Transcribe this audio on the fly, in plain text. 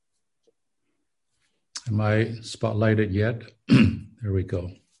Am I spotlighted yet? There we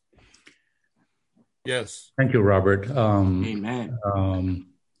go. Yes. Thank you, Robert. Amen. Of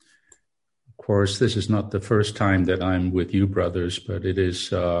course, this is not the first time that I'm with you, brothers, but it is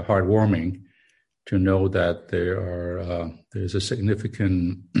heartwarming to know that there's a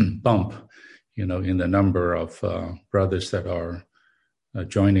significant bump, in the number of brothers that are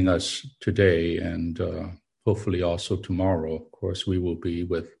joining us today, and hopefully also tomorrow. Of course, we will be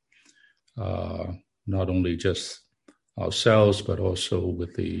with not only just ourselves, but also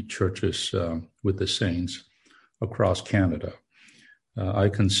with the churches, with the saints across Canada. I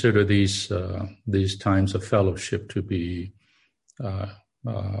consider these times of fellowship to be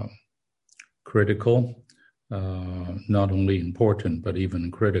critical, not only important, but even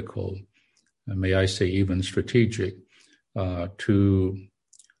critical, and may I say even strategic, to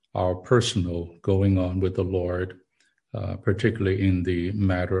our personal going on with the Lord, particularly in the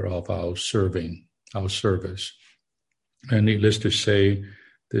matter of our service. And needless to say,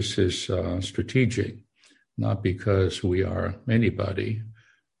 this is strategic, not because we are anybody,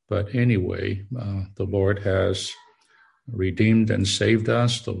 but anyway, the Lord has redeemed and saved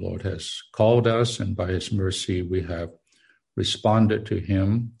us. The Lord has called us, and by his mercy, we have responded to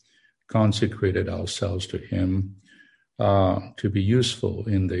him, consecrated ourselves to him, to be useful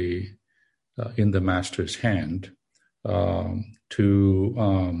in the Master's hand,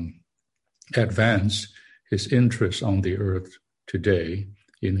 to advance his interest on the earth today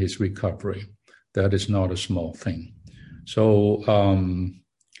in his recovery. That is not a small thing. So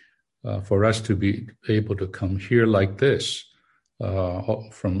for us to be able to come here like this,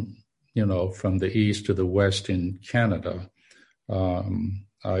 from the east to the west in Canada,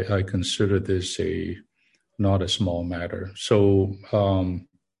 I consider this not a small matter. So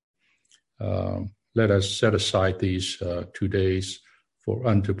let us set aside these 2 days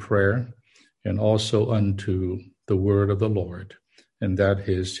unto prayer, and also unto the word of the Lord, and that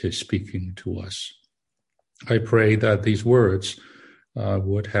is his speaking to us. I pray that these words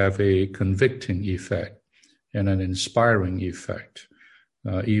would have a convicting effect and an inspiring effect,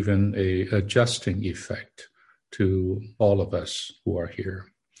 even a adjusting effect to all of us who are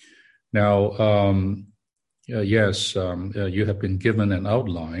here. Now, yes, you have been given an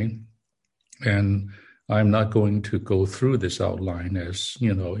outline, and I'm not going to go through this outline as,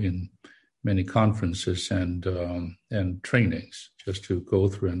 in many conferences and trainings, just to go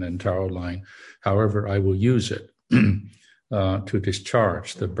through an entire line. However, I will use it to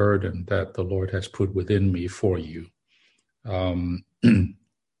discharge the burden that the Lord has put within me for you.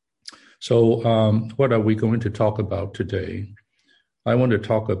 So what are we going to talk about today? I want to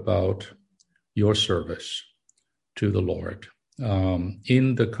talk about your service to the Lord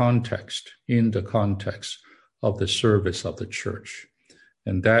in the context of the service of the church.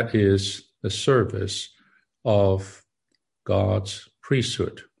 And that is the service of God's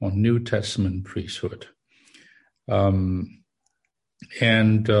priesthood, or New Testament priesthood. I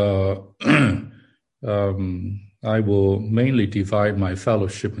will mainly divide my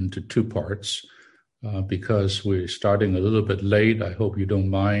fellowship into two parts because we're starting a little bit late. I hope you don't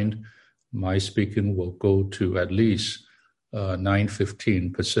mind. My speaking will go to at least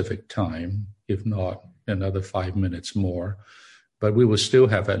 9:15 Pacific time, if not another 5 minutes more. But we will still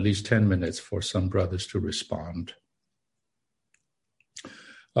have at least 10 minutes for some brothers to respond.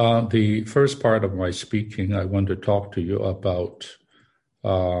 The first part of my speaking, I want to talk to you about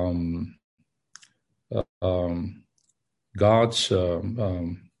God's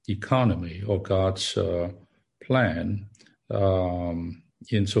economy, or God's plan,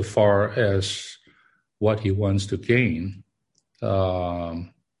 insofar as what he wants to gain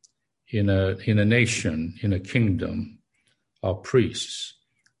in a nation, in a kingdom of priests.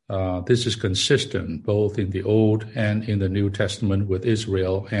 This is consistent both in the Old and in the New Testament with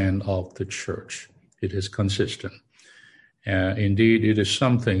Israel and of the church. It is consistent. Indeed, it is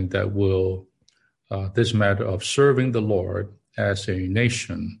something that will, this matter of serving the Lord as a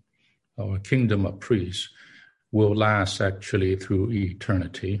nation or a kingdom of priests, will last actually through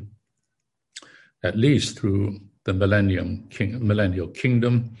eternity, at least through the millennial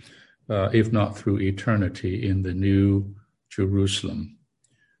kingdom, if not through eternity in the New Jerusalem,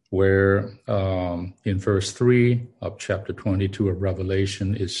 where in verse 3 of chapter 22 of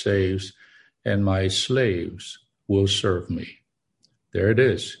Revelation it says, "And my slaves will serve me." There it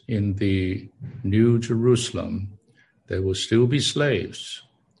is. In the New Jerusalem, there will still be slaves.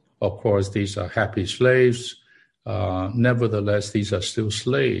 Of course, these are happy slaves. Nevertheless, these are still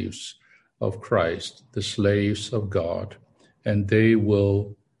slaves of Christ, the slaves of God, and they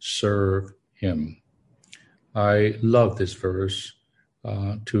will serve him. I love this verse,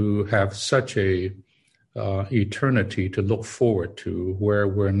 to have such a eternity to look forward to, where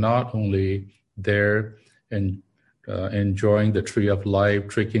we're not only there and enjoying the tree of life,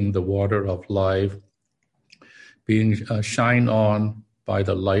 drinking the water of life, being shined on by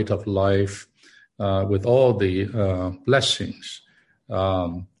the light of life, with all the blessings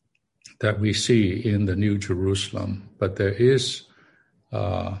that we see in the New Jerusalem. But there is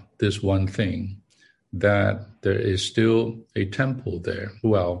this one thing, that there is still a temple there.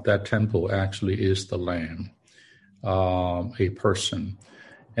 Well, that temple actually is the Lamb, a person.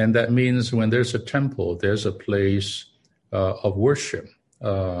 And that means when there's a temple, there's a place of worship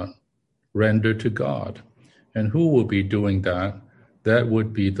rendered to God. And who will be doing that? That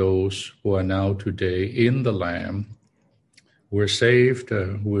would be those who are now today in the Lamb. We're saved,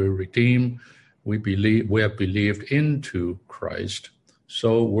 we're redeemed, we have believed into Christ.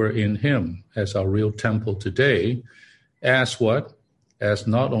 So we're in him as our real temple today, as what? As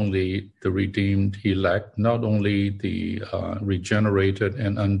not only the redeemed elect, not only the regenerated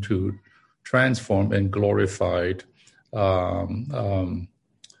and unto transformed and glorified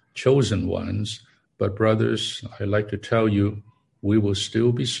chosen ones. But brothers, I like to tell you, we will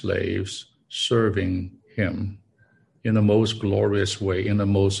still be slaves serving him in the most glorious way, in the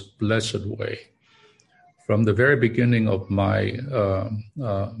most blessed way. From the very beginning of my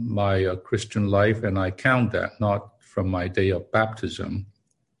Christian life, and I count that not from my day of baptism,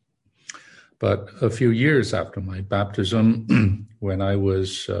 but a few years after my baptism, when I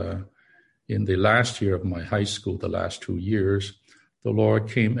was in the last year of my high school, the last 2 years, the Lord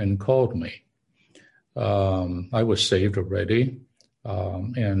came and called me. I was saved already,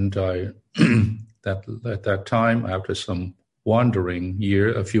 and I at that time, after some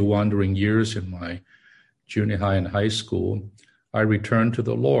a few wandering years in my junior high and high school, I returned to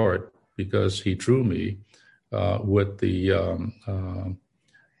the Lord because he drew me with the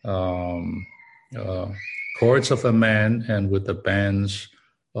chords of a man and with the bands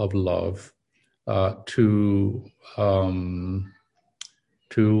of love to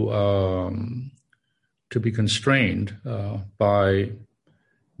be constrained by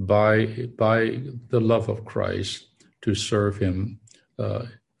the love of Christ to serve him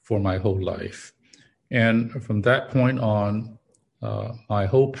for my whole life. And from that point on, my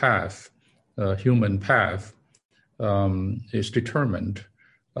whole path, human path, is determined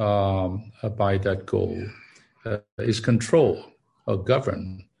by that goal, is controlled or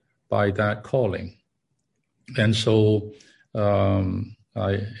governed by that calling. And so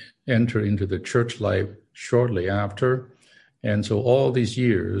I enter into the church life shortly after. And so all these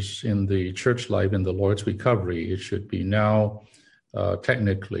years in the church life, in the Lord's recovery, it should be now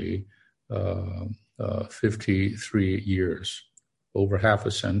technically 53 years, over half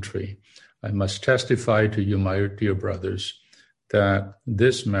a century. I must testify to you, my dear brothers, that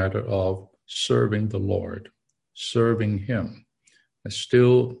this matter of serving the Lord, serving him, is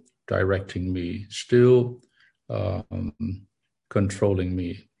still directing me, still controlling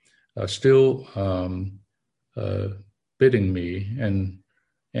me, still bidding me and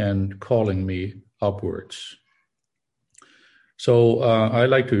calling me upwards. So I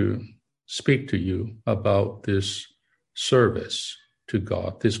like to speak to you about this service to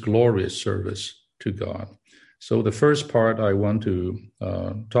God, this glorious service to God. So the first part, I want to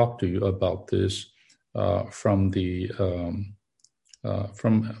talk to you about this from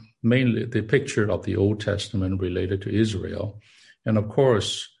mainly the picture of the Old Testament related to Israel. And of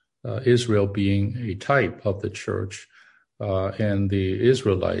course, Israel being a type of the church, and the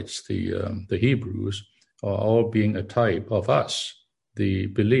Israelites, the Hebrews, are all being a type of us, the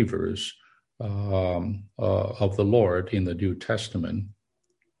believers of the Lord in the New Testament.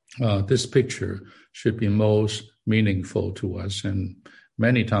 This picture should be most meaningful to us, and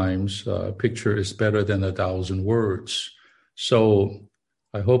many times a picture is better than 1,000 words. So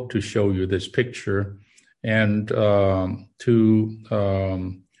I hope to show you this picture and to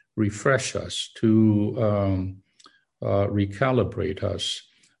refresh us, to recalibrate us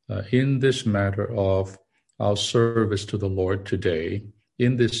in this matter of our service to the Lord today,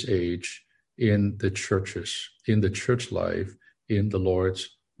 in this age, in the churches, in the church life, in the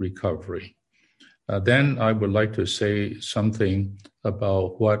Lord's recovery. Then I would like to say something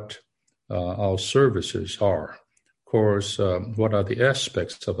about what our services are. Of course, what are the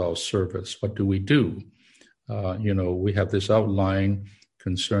aspects of our service? What do we do? We have this outline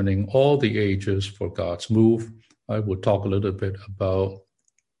concerning all the ages for God's move. I will talk a little bit about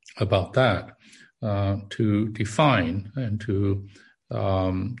that to define and to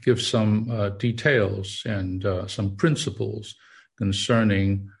give some details and some principles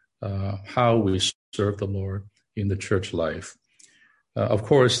concerning how we serve the Lord in the church life. Of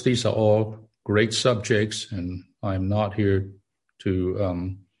course, these are all great subjects, and I'm not here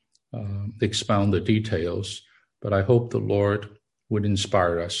to expound the details, but I hope the Lord would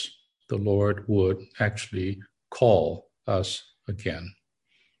inspire us. The Lord would actually call us again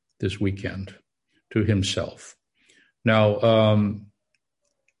this weekend to himself. Now,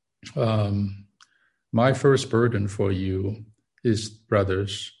 my first burden for you is,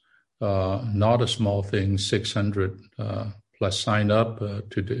 brothers, not a small thing, 600 plus sign up.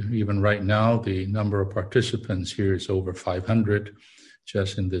 Even right now, the number of participants here is over 500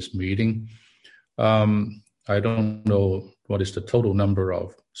 just in this meeting. I don't know what is the total number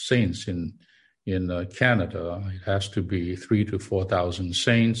of saints in Canada. It has to be 3,000 to 4,000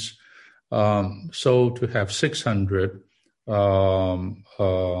 saints. So to have 600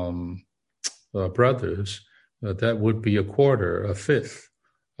 brothers, that would be a quarter, a fifth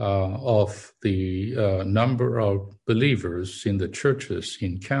of the number of believers in the churches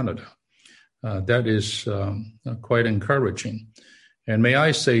in Canada. That is quite encouraging. And may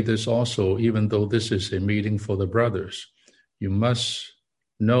I say this also, even though this is a meeting for the brothers, you must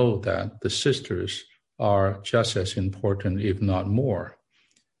know that the sisters are just as important, if not more.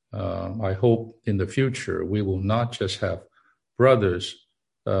 I hope in the future we will not just have brothers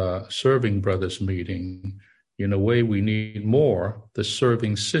serving brothers meeting. In a way, we need more the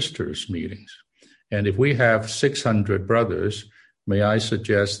serving sisters meetings. And if we have 600 brothers, may I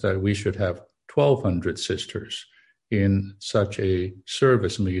suggest that we should have 1,200 sisters in such a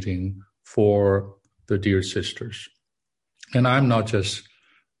service meeting for the dear sisters. And I'm not just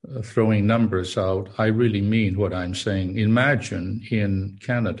throwing numbers out. I really mean what I'm saying. Imagine in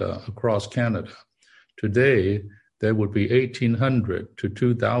Canada, across Canada, today there would be 1,800 to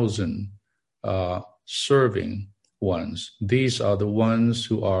 2,000 serving ones. These are the ones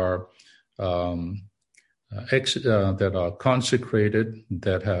who are that are consecrated,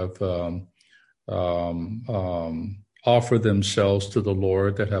 that have offered themselves to the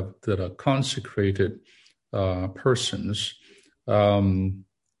Lord, that are consecrated persons.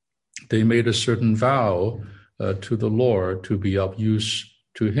 They made a certain vow to the Lord to be of use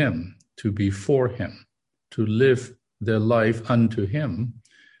to him, to be for him, to live their life unto him.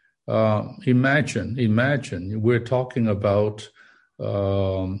 Imagine, we're talking about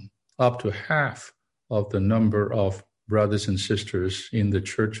up to half of the number of brothers and sisters in the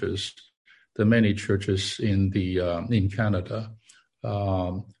churches, the many churches in Canada,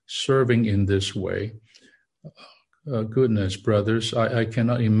 serving in this way. Goodness, brothers, I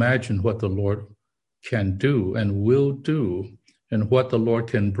cannot imagine what the Lord can do and will do, and what the Lord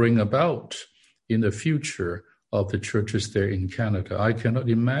can bring about in the future of the churches there in Canada. I cannot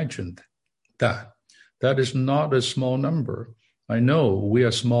imagine that. That is not a small number. I know we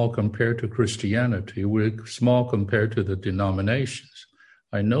are small compared to Christianity. We're small compared to the denominations.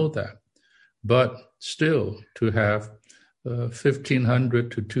 I know that. But still, to have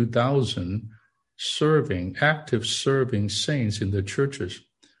 1,500 to 2,000 active serving saints in the churches,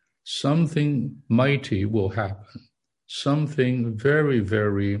 something mighty will happen. Something very,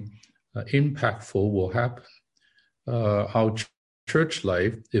 very impactful will happen. Our church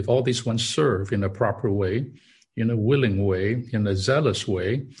life, if all these ones serve in a proper way, in a willing way, in a zealous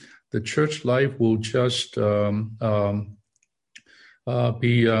way, the church life will just be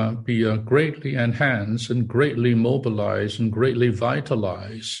greatly enhanced and greatly mobilized and greatly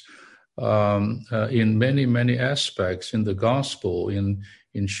vitalized in many, many aspects, in the gospel, in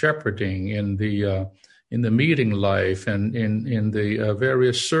shepherding, in the meeting life, and in the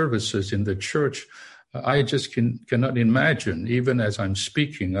various services in the church. I just cannot imagine. Even as I'm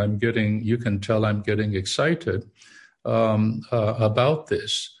speaking, you can tell I'm getting excited about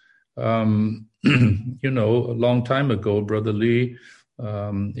this. A long time ago, Brother Lee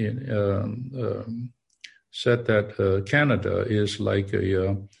said that Canada is like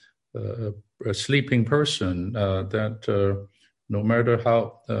a sleeping person, that no matter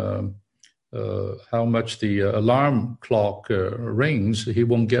how much the alarm clock rings, he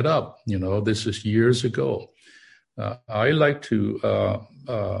won't get up. This is years ago. I like to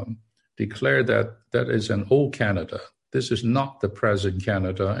declare that is an old Canada. This is not the present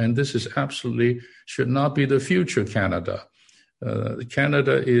Canada, and this is absolutely should not be the future Canada.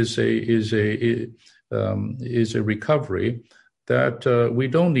 Canada is a recovery that we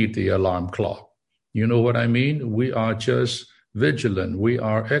don't need the alarm clock. You know what I mean? We are just vigilant. We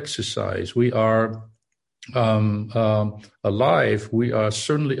are exercised. We are alive. We are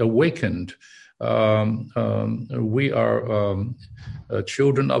certainly awakened. We are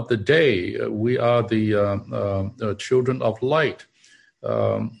children of the day. We are the children of light.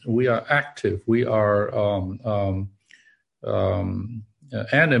 We are active. We are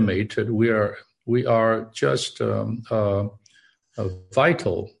animated. We are just a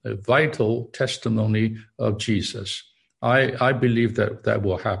vital testimony of Jesus. I believe that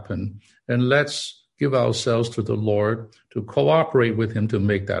will happen. And let's give ourselves to the Lord to cooperate with him to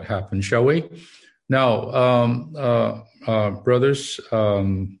make that happen, shall we? Now, brothers,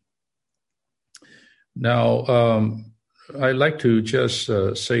 I'd like to just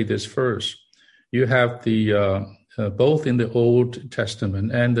say this first. You have the both in the Old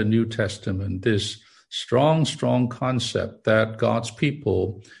Testament and the New Testament, this strong concept that God's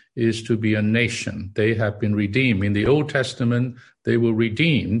people is to be a nation. They have been redeemed. In the Old Testament, they were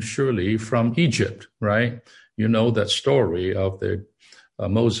redeemed, surely, from Egypt, right? You know that story of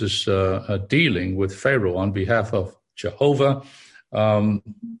Moses dealing with Pharaoh on behalf of Jehovah,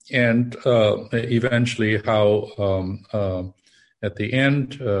 and eventually how at the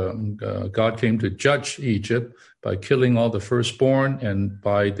end God came to judge Egypt by killing all the firstborn and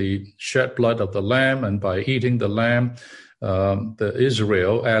by the shed blood of the lamb and by eating the lamb. The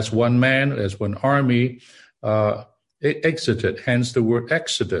Israel, as one man, as one army, it exited, hence the word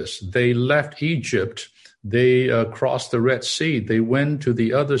Exodus. They left Egypt. They crossed the Red Sea. They went to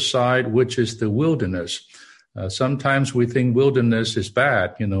the other side, which is the wilderness. Sometimes we think wilderness is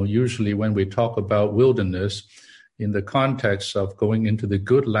bad. Usually when we talk about wilderness in the context of going into the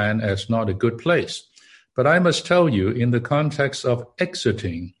good land as not a good place. But I must tell you, in the context of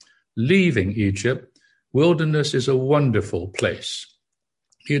exiting, leaving Egypt, wilderness is a wonderful place.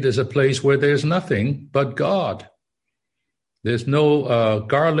 It is a place where there's nothing but God. There's no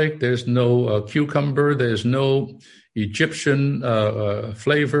garlic, there's no cucumber, there's no Egyptian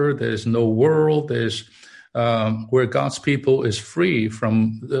flavor, there's no world, there's where God's people is free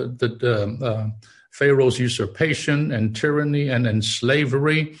from the Pharaoh's usurpation and tyranny and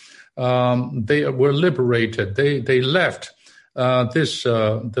slavery. They were liberated. They left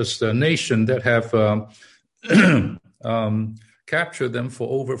this nation that have captured them for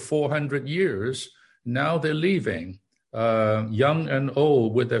over 400 years. Now they're leaving, young and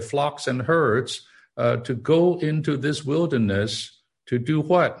old, with their flocks and herds, to go into this wilderness to do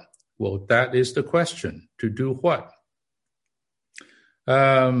what? Well, that is the question. To do what?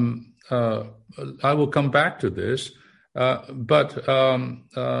 I will come back to this, but and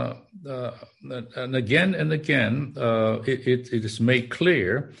again and again, it is made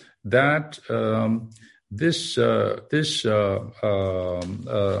clear that this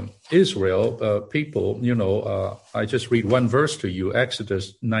Israel people, I just read one verse to you,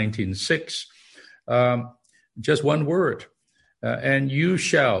 Exodus 19:6, just one word. And you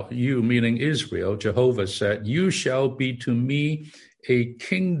meaning Israel, Jehovah said, you shall be to me a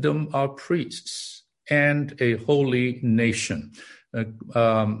kingdom of priests and a holy nation. Let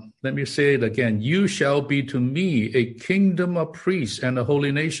me say it again. You shall be to me a kingdom of priests and a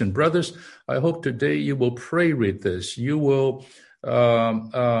holy nation. Brothers, I hope today you will pray with this. You will,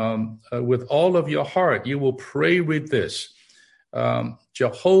 with all of your heart, you will pray with this.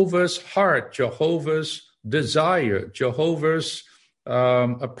 Jehovah's heart, Jehovah's desire, Jehovah's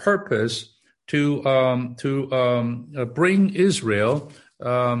purpose to bring Israel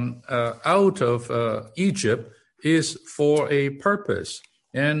out of Egypt is for a purpose.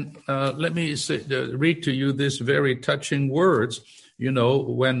 And let me read to you this very touching words.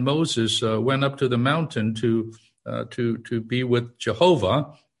 When Moses went up to the mountain to be with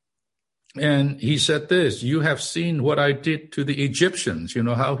Jehovah, and he said this, you have seen what I did to the Egyptians,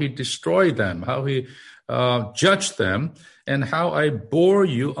 how he destroyed them, how he judged them, and how I bore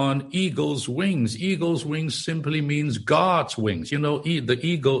you on eagle's wings. Eagle's wings simply means God's wings. The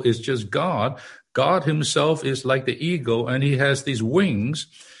eagle is just God. God himself is like the eagle, and he has these wings,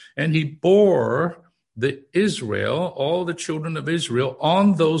 and he bore all the children of Israel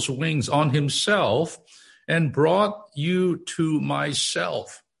on those wings, on himself, and brought you to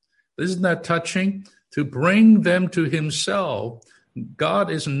myself. Isn't that touching? To bring them to himself.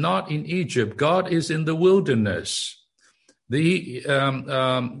 God is not in Egypt. God is in the wilderness.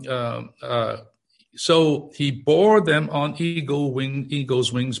 So he bore them on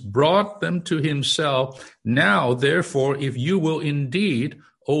eagle's wings, brought them to himself. Now, therefore, if you will indeed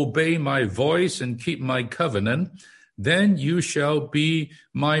obey my voice and keep my covenant, then you shall be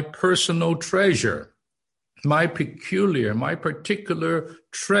my personal treasure, my particular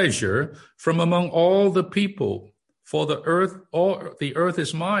treasure from among all the people. For the earth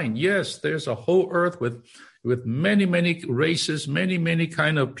is mine. Yes, there's a whole earth with many, many races, many, many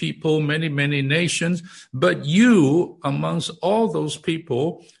kind of people, many, many nations. But you, amongst all those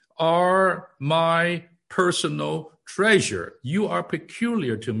people, are my personal treasure. You are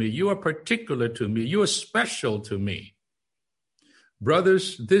peculiar to me. You are particular to me. You are special to me.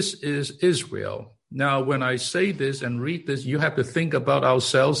 Brothers, this is Israel. Now, when I say this and read this, you have to think about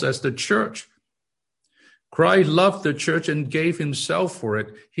ourselves as the church. Christ loved the church and gave himself for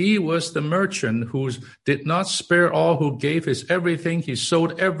it. He was the merchant who did not spare all, who gave his everything. He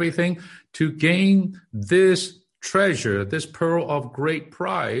sold everything to gain this treasure, this pearl of great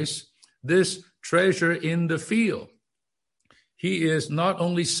price, this treasure in the field. He is not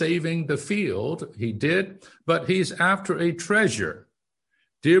only saving the field, he did, but he's after a treasure.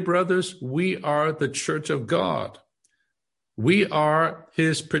 Dear brothers, we are the church of God. We are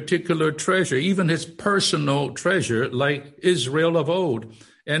his particular treasure, even his personal treasure, like Israel of old.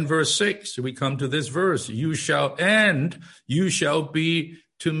 And verse 6, we come to this verse, you shall be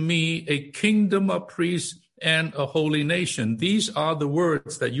to me a kingdom of priests and a holy nation. These are the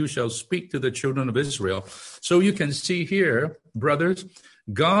words that you shall speak to the children of Israel. So you can see here, brothers,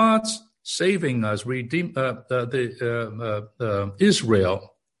 God's saving us, Israel,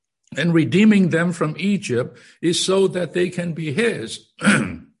 and redeeming them from Egypt is so that they can be his,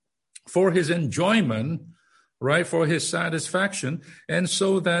 for his enjoyment, right, for his satisfaction, and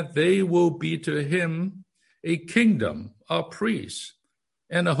so that they will be to him a kingdom, a priest,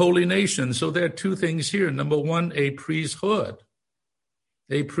 and a holy nation. So there are two things here. Number one, a priesthood,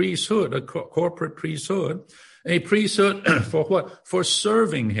 a corporate priesthood, a priesthood for what? For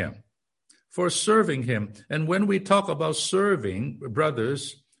serving him, And when we talk about serving,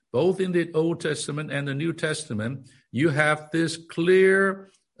 brothers, both in the Old Testament and the New Testament, you have this clear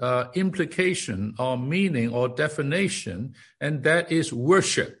implication or meaning or definition, and that is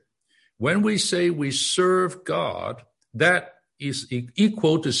worship. When we say we serve God, that is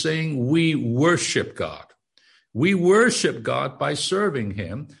equal to saying we worship God. We worship God by serving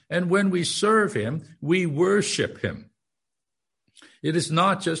him, and when we serve him, we worship him. It is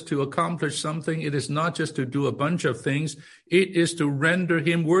not just to accomplish something. It is not just to do a bunch of things. It is to render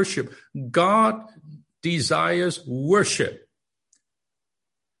him worship. God desires worship.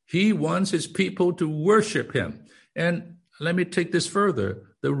 He wants his people to worship him. And let me take this further.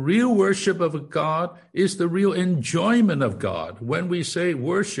 The real worship of God is the real enjoyment of God. When we say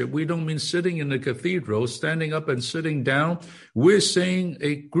worship, we don't mean sitting in the cathedral, standing up and sitting down. We're saying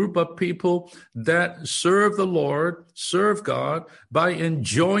a group of people that serve the Lord, serve God, by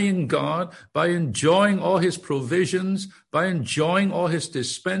enjoying God, by enjoying all his provisions, by enjoying all his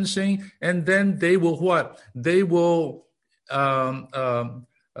dispensing, and then they will what? They will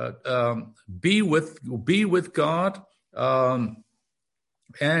be with God,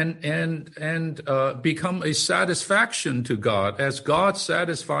 and become a satisfaction to God. As God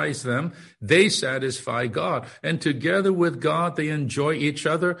satisfies them, they satisfy God. And together with God, they enjoy each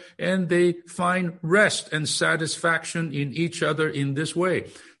other and they find rest and satisfaction in each other in this way.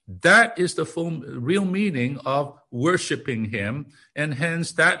 That is the real meaning of worshiping him. And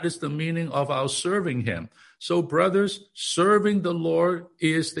hence, that is the meaning of our serving him. So, brothers, serving the Lord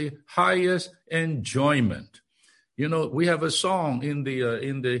is the highest enjoyment. You know, we have a song in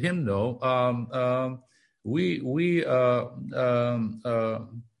the hymnal. We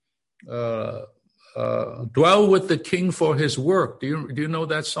dwell with the King for his work. Do you know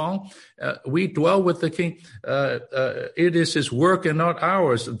that song? We dwell with the King. It is his work and not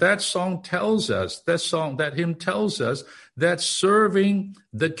ours. That song tells us. That hymn tells us that serving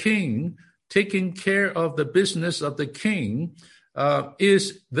the King, taking care of the business of the King,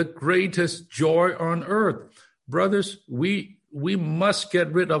 is the greatest joy on earth. Brothers, we must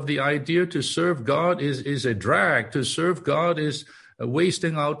get rid of the idea to serve God is a drag. To serve God is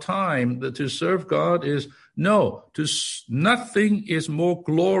wasting our time. To serve God is nothing is more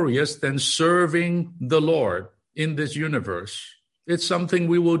glorious than serving the Lord in this universe. It's something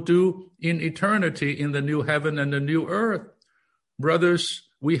we will do in eternity in the new heaven and the new earth. Brothers,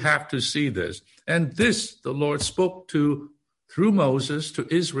 we have to see this. And this the Lord spoke through Moses to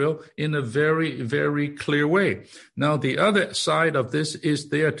Israel in a very, very clear way. Now, the other side of this is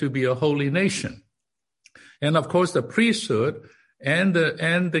there to be a holy nation. And of course, the priesthood and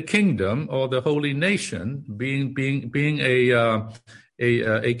the kingdom, or the holy nation, being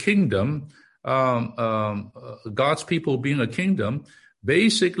a kingdom, God's people being a kingdom,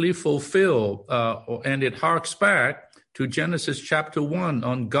 basically fulfill, and it harks back to Genesis chapter 1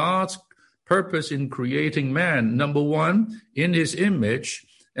 on God's purpose in creating man. Number one, in his image,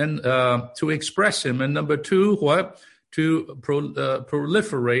 and to express him. And number two, what? To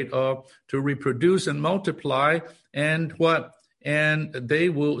proliferate, or to reproduce and multiply, and what? And they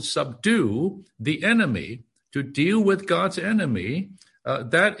will subdue the enemy, to deal with God's enemy.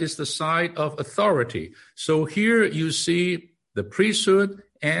 That is the side of authority. So here you see the priesthood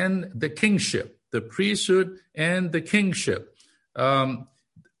and the kingship. The priesthood and the kingship.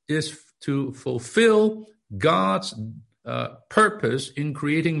 is to fulfill God's purpose in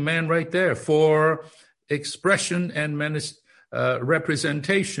creating man right there for expression and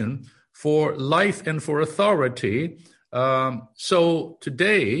representation, for life and for authority. So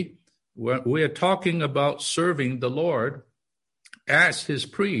today, we are talking about serving the Lord as his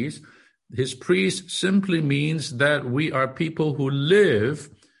priest. His priest simply means that we are people who live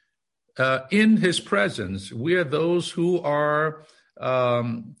in his presence. We are those who are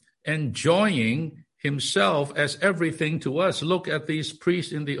enjoying himself as everything to us. Look at these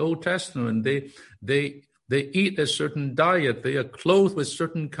priests in the Old Testament. They eat a certain diet. They are clothed with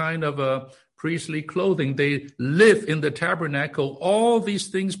certain kind of priestly clothing. They live in the tabernacle. All these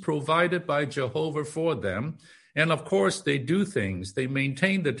things provided by Jehovah for them. And of course, they do things. They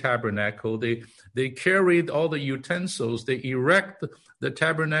maintain the tabernacle. They carried all the utensils. They erect the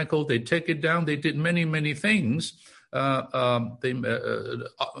tabernacle. They take it down. They did many, many things of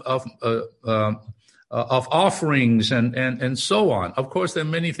offerings and so on. Of course, there are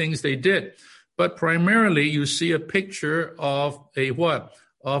many things they did, but primarily you see a picture of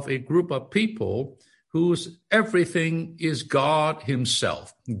of a group of people whose everything is God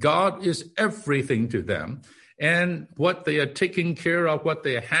himself. God is everything to them. And what they are taking care of, what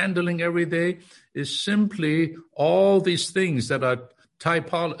they are handling every day is simply all these things that are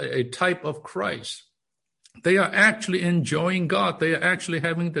a type of Christ. They are actually enjoying God. They are actually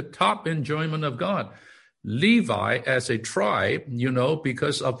having the top enjoyment of God. Levi as a tribe,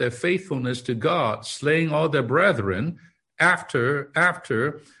 because of their faithfulness to God, slaying all their brethren after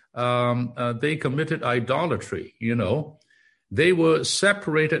they committed idolatry, They were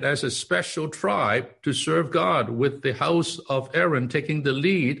separated as a special tribe to serve God, with the house of Aaron taking the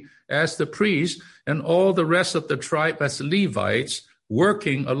lead as the priest and all the rest of the tribe as Levites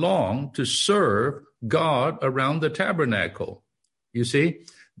working along to serve God around the tabernacle. You see?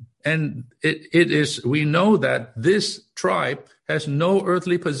 And we know that this tribe has no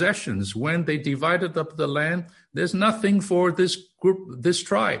earthly possessions. When they divided up the land, there's nothing for this this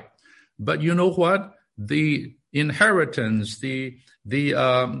tribe. But you know what? The inheritance, the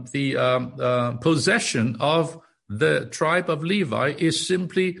possession of the tribe of Levi is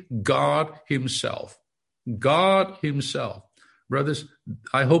simply God himself. God himself. Brothers,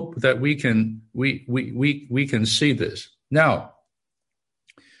 I hope that we can see this. Now,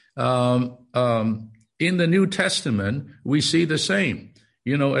 in the New Testament, we see the same.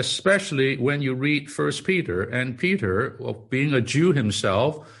 Especially when you read 1 Peter, and Peter, being a Jew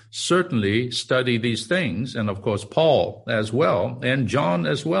himself, certainly studied these things, and of course Paul as well, and John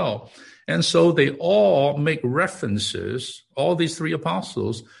as well. And so they all make references, all these three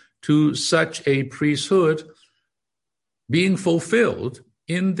apostles, to such a priesthood being fulfilled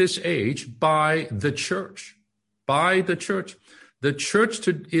in this age by the church. By the church. The church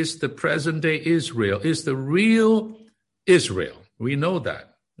is the present-day Israel, is the real Israel. We know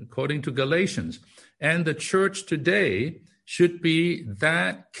that, according to Galatians. And the church today should be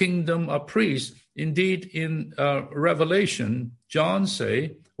that kingdom of priests. Indeed, in Revelation, John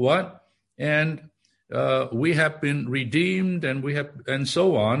say, what? And we have been redeemed, and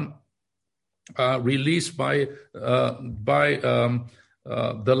so on, released by the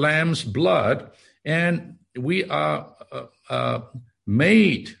Lamb's blood, and we are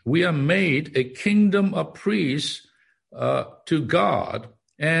made a kingdom of priests to God,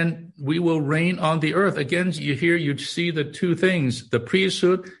 and we will reign on the earth. Again, you see the two things, the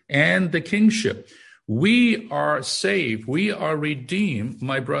priesthood and the kingship. We are saved, we are redeemed,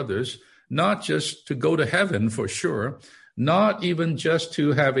 my brothers, not just to go to heaven for sure, not even just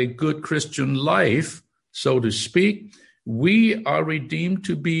to have a good Christian life, so to speak. We are redeemed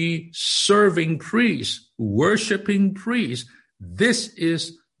to be serving priests, worshiping priests. This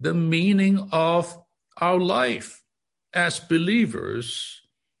is the meaning of our life as believers.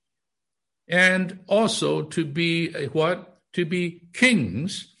 And also to be to be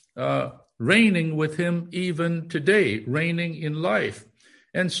kings, reigning with him even today, reigning in life.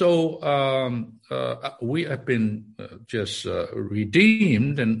 And so we have been just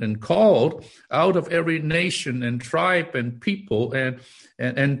redeemed and called out of every nation and tribe and people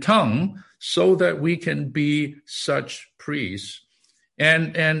and tongue, so that we can be such priests.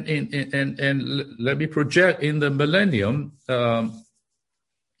 And let me project, in the millennium,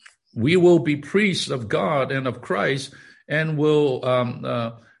 we will be priests of God and of Christ, and will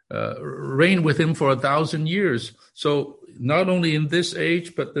reign with him for 1,000 years. So not only in this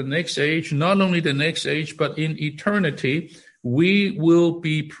age, but the next age, not only the next age, but in eternity, we will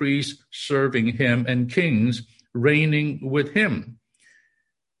be priests serving him and kings reigning with him.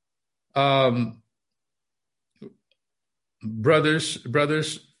 brothers,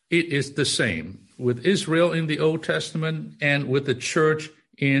 it is the same with Israel in the Old Testament and with the church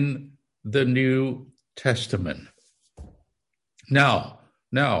in the New Testament. Now,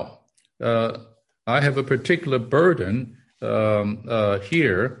 I have a particular burden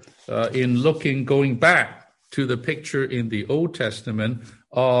here in going back to the picture in the Old Testament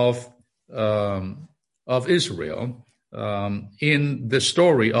of Israel in the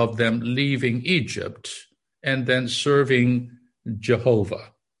story of them leaving Egypt and then serving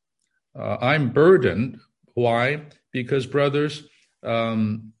Jehovah. I'm burdened. Why? Because, brothers,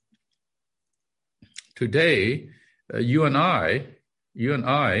 today you and I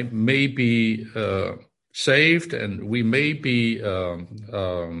may be saved, and we may be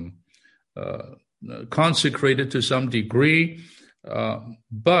consecrated to some degree,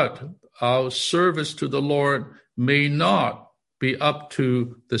 but our service to the Lord may not be up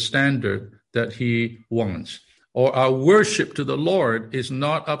to the standard that He wants, or our worship to the Lord is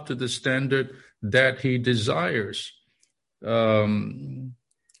not up to the standard that He desires. We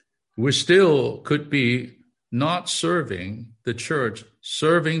still could be not serving the church,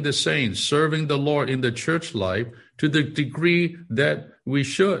 serving the saints, serving the Lord in the church life to the degree that we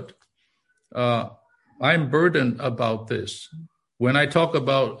should. I'm burdened about this. When I talk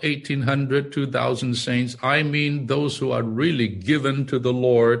about 1,800, 2,000 saints, I mean those who are really given to the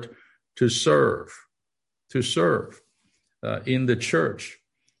Lord to serve in the church.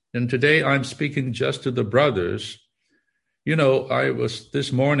 And today I'm speaking just to the brothers. You know,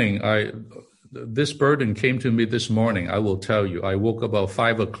 this burden came to me this morning. I will tell you, I woke about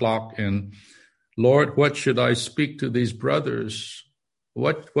 5 o'clock and, Lord, what should I speak to these brothers?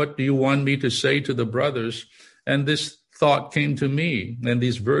 What do you want me to say to the brothers? And this thought came to me, and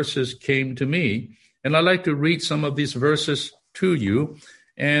these verses came to me. And I'd like to read some of these verses to you.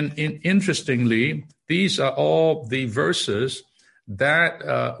 And interestingly, these are all the verses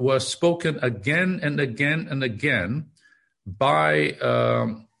that were spoken again and again and again by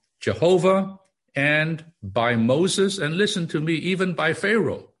Jehovah and by Moses, and listen to me, even by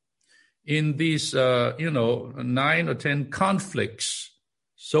Pharaoh, in these 9 or 10 conflicts,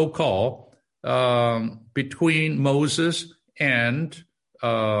 so-called, between Moses and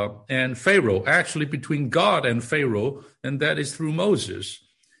Pharaoh, actually between God and Pharaoh, and that is through Moses,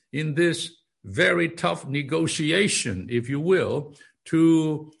 in this very tough negotiation, if you will,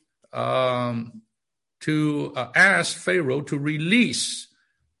 to ask Pharaoh to release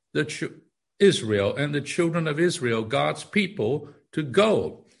Israel and the children of Israel, God's people, to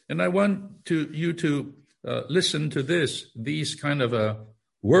go. And I want you to listen to these kind of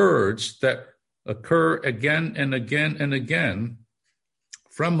words that occur again and again and again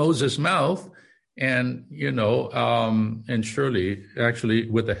from Moses' mouth, and and surely actually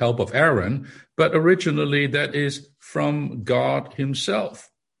with the help of Aaron, but originally that is from God Himself.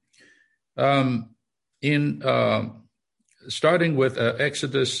 Starting with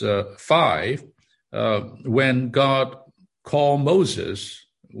Exodus 5, when God called Moses,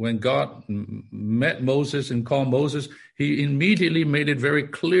 when God met Moses and called Moses, He immediately made it very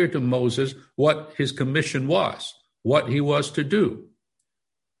clear to Moses what his commission was, what he was to do.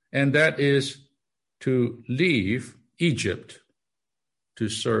 And that is to leave Egypt to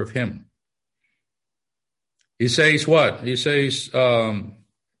serve Him. He says what? He says,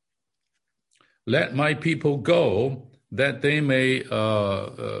 let my people go that they may,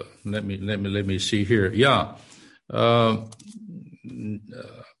 let me see here. Yeah.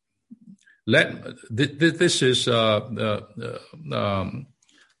 This is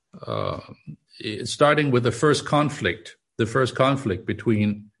starting with the first conflict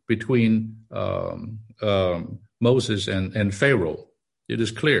between Moses and Pharaoh. It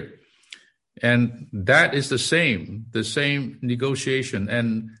is clear. And that is the same negotiation.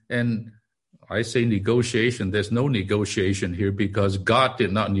 And I say negotiation, there's no negotiation here because God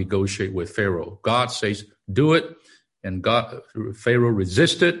did not negotiate with Pharaoh. God says, do it. And Pharaoh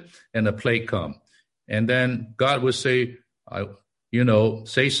resisted, and a plague come. And then God would say,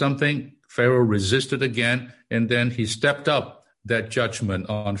 say something. Pharaoh resisted again, and then He stepped up that judgment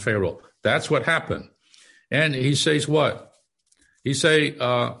on Pharaoh. That's what happened. And He says what? He say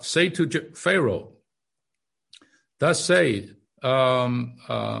to Pharaoh, thus say,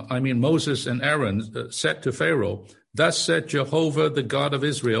 Moses and Aaron said to Pharaoh, thus said Jehovah, the God of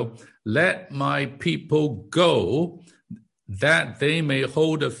Israel, let my people go, that they may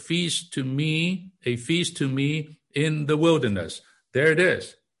hold a feast to me in the wilderness. There it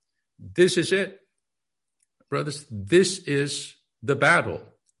is. This is it. Brothers, this is the battle.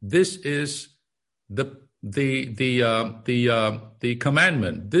 This is the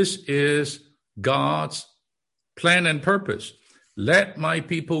commandment. This is God's plan and purpose. Let my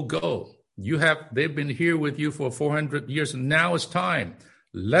people go. They've been here with you for 400 years, and now it's time.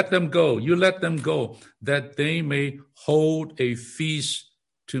 Let them go. You let them go, that they may hold a feast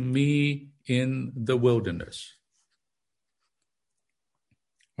to me in the wilderness.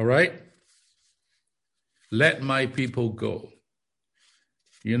 All right? Let my people go.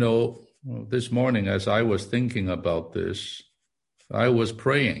 This morning, as I was thinking about this, I was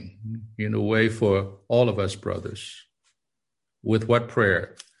praying in a way for all of us brothers. With what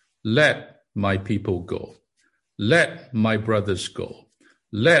prayer? Let my people go. Let my brothers go.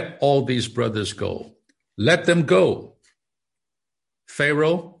 Let all these brothers go. Let them go.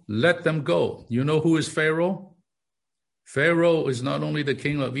 Pharaoh, let them go. You know who is Pharaoh? Pharaoh is not only the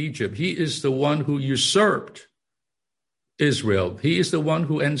king of Egypt. He is the one who usurped Israel. He is the one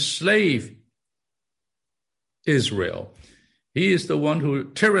who enslaved Israel. He is the one who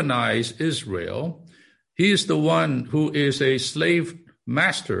tyrannized Israel. He is the one who is a slave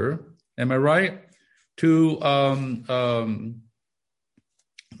master, am I right? To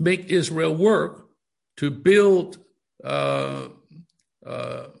make Israel work, to build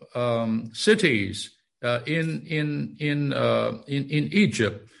cities in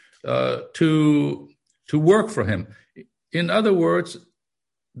Egypt, to work for him. In other words,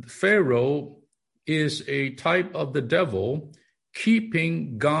 Pharaoh is a type of the devil,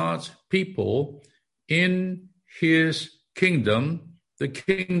 keeping God's people in his kingdom, the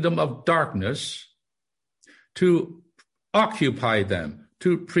kingdom of darkness, to occupy them,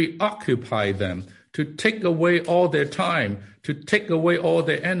 to preoccupy them, to take away all their time, to take away all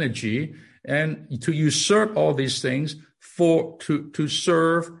their energy, and to usurp all these things to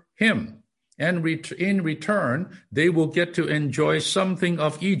serve him. And in return, they will get to enjoy something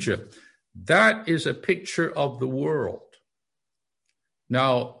of Egypt. That is a picture of the world.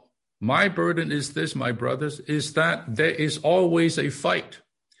 Now, my burden is this, my brothers, is that there is always a fight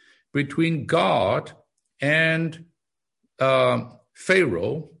between God and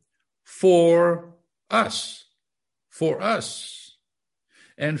Pharaoh for us.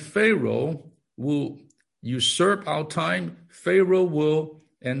 And Pharaoh will usurp our time. Pharaoh will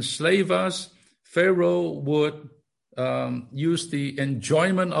enslave us. Pharaoh would use the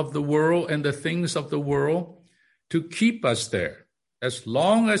enjoyment of the world and the things of the world to keep us there as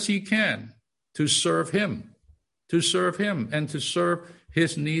long as he can, to serve him and to serve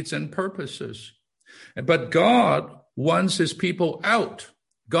his needs and purposes. But God wants his people out.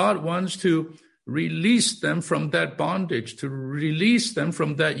 God wants to release them from that bondage, to release them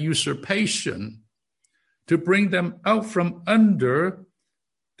from that usurpation, to bring them out from under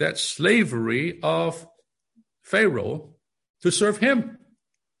that slavery of Pharaoh, to serve him.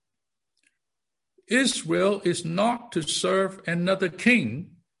 Israel is not to serve another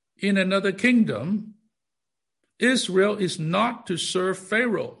king in another kingdom. Israel is not to serve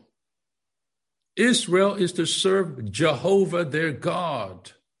Pharaoh. Israel is to serve Jehovah their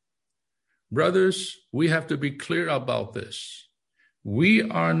God. Brothers, we have to be clear about this. We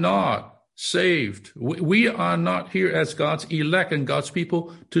are not saved. We are not here as God's elect and God's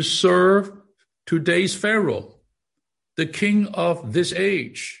people to serve today's Pharaoh, the king of this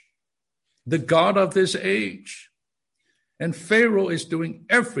age, the God of this age. And Pharaoh is doing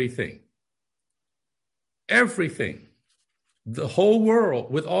everything. The whole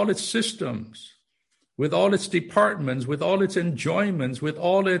world, with all its systems, with all its departments, with all its enjoyments, with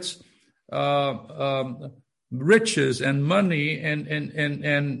all its riches and money and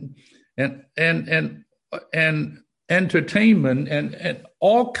entertainment and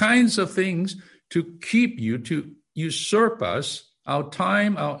all kinds of things to keep you, to usurp us, our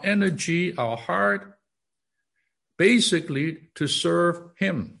time, our energy, our heart, basically to serve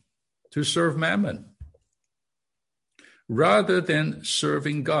him, to serve Mammon, rather than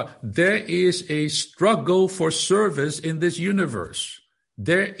serving God. There is a struggle for service in this universe.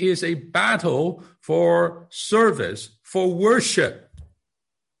 There is a battle for service, for worship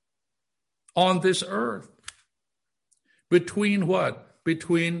on this earth. Between what?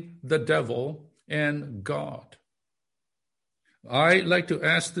 Between the devil and God. I like to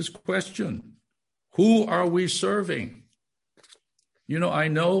ask this question. Who are we serving? I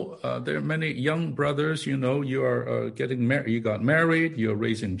know there are many young brothers, you are getting married, you got married, you're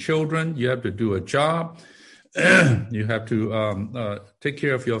raising children, you have to do a job, you have to take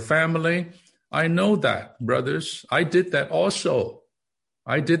care of your family. I know that, brothers. I did that also.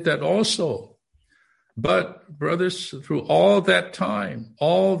 But brothers, through all that time,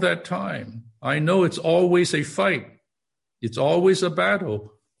 I know it's always a fight. It's always a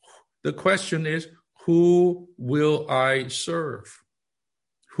battle. The question is, who will I serve?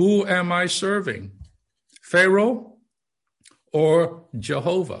 Who am I serving? Pharaoh or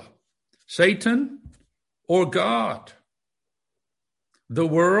Jehovah, Satan or God, the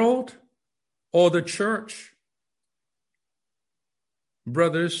world or the church.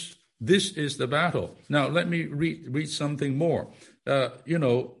 Brothers, this is the battle. Now, let me read something more. The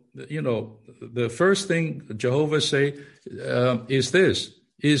first thing Jehovah say is this,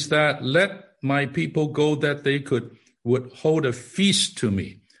 is that let my people go that they would hold a feast to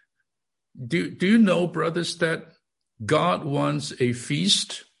me. Do you know, brothers, that God wants a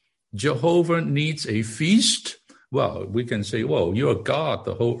feast? Jehovah needs a feast? Well, we can say, well, you're God,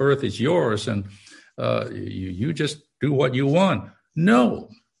 the whole earth is yours, and you just do what you want. No,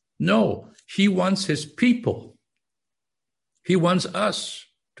 he wants his people. He wants us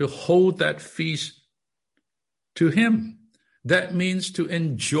to hold that feast to him. That means to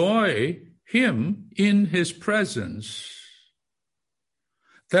enjoy him in his presence.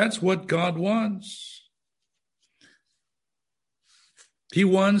 That's what God wants.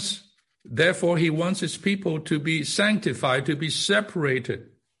 Therefore, he wants his people to be sanctified, to be separated,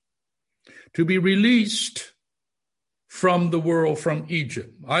 to be released from the world, from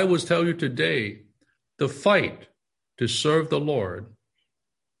Egypt. I will tell you today, the fight to serve the Lord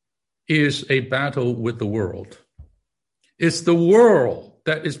is a battle with the world. It's the world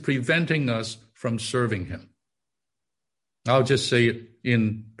that is preventing us from serving him. I'll just say it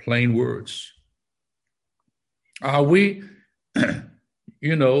in plain words. Are we,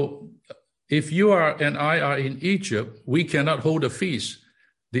 if you are and I are in Egypt, we cannot hold a feast.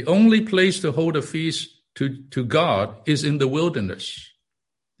 The only place to hold a feast to God is in the wilderness,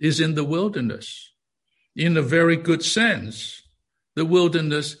 In a very good sense, the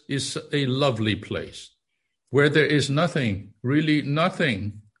wilderness is a lovely place where there is nothing, really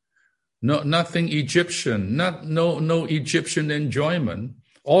nothing, nothing Egyptian, no Egyptian enjoyment,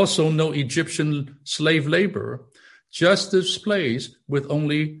 also no Egyptian slave labor, just this place with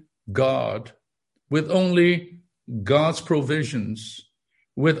only God, with only God's provisions,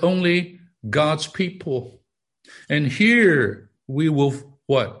 with only God's people. And here we will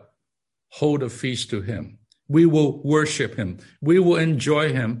what? Hold a feast to him. We will worship him. We will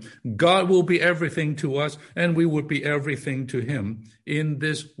enjoy him. God will be everything to us, and we will be everything to him in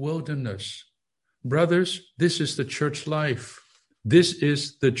this wilderness. Brothers, this is the church life. This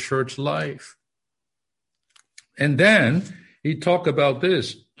is the church life. And then he talked about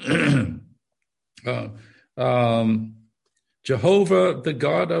this. Jehovah, the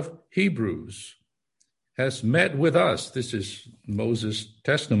God of Hebrews, has met with us. This is Moses'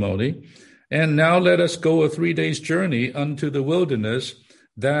 testimony. And now let us go a 3 days journey unto the wilderness,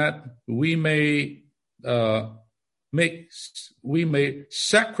 that we may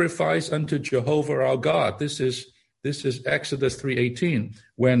sacrifice unto Jehovah our God. This is Exodus 3:18,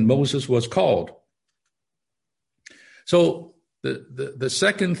 when Moses was called. So the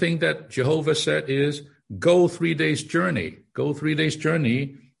second thing that Jehovah said is, go 3 days journey. Go 3 days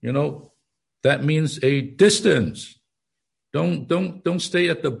journey. That means a distance. Don't stay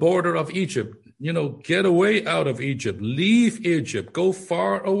at the border of Egypt. Get away out of Egypt. Leave Egypt. Go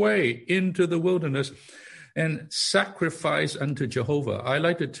far away into the wilderness and sacrifice unto Jehovah. I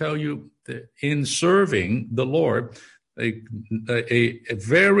like to tell you that in serving the Lord, a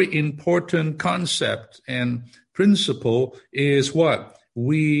very important concept and principle is what?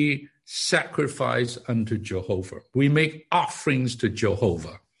 We sacrifice unto Jehovah. We make offerings to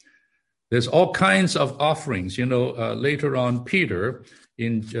Jehovah. There's all kinds of offerings. Later on, Peter,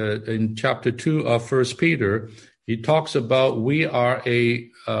 in chapter 2 of 1 Peter, he talks about we are a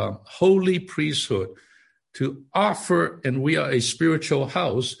holy priesthood to offer, and we are a spiritual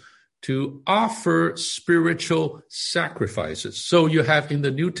house to offer spiritual sacrifices. So you have in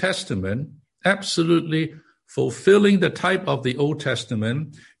the New Testament absolutely fulfilling the type of the Old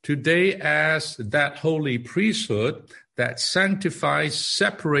Testament today as that holy priesthood, that sanctified,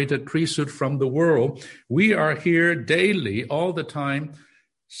 separated priesthood from the world. We are here daily, all the time,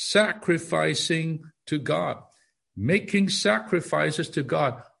 sacrificing to God, making sacrifices to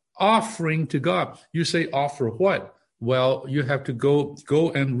God, offering to God. You say, offer what? Well, you have to go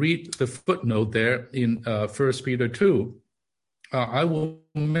and read the footnote there in 1 Peter 2. I will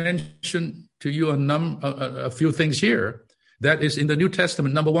mention to you a few things here. That is in the New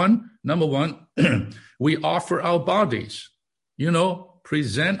Testament. Number one, we offer our bodies,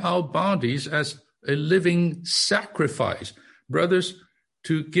 present our bodies as a living sacrifice. Brothers,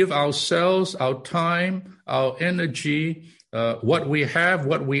 to give ourselves, our time, our energy, what we have,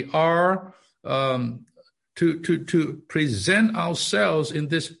 what we are, to present ourselves in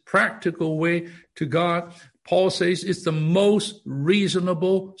this practical way to God. Paul says it's the most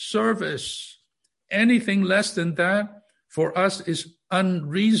reasonable service. anything less than that for us is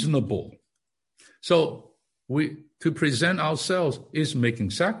unreasonable. So to present ourselves is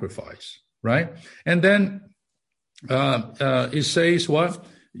making sacrifice, right? And then it says what?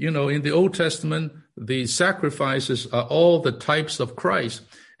 In the Old Testament, the sacrifices are all the types of Christ.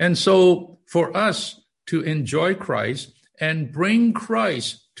 And so for us to enjoy Christ and bring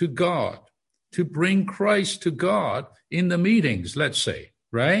Christ to God, in the meetings, let's say,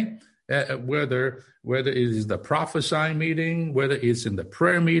 right? Whether it is the prophesying meeting, whether it's in the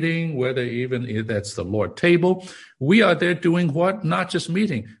prayer meeting, whether even that's the Lord's table, we are there doing what? Not just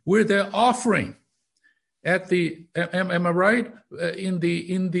meeting. We're there offering. At the, am I right?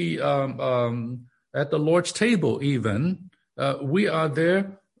 At the Lord's table, even we are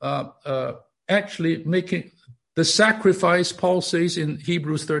there actually making the sacrifice. Paul says in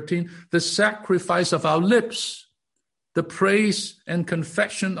Hebrews 13, the sacrifice of our lips, the praise and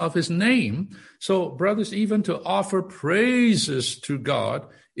confession of his name. So, brothers, even to offer praises to God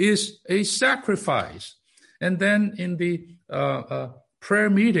is a sacrifice. And then in the prayer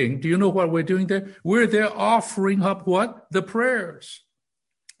meeting, do you know what we're doing there? We're there offering up what? The prayers.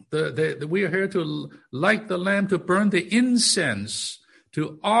 We are here to light the lamp, to burn the incense,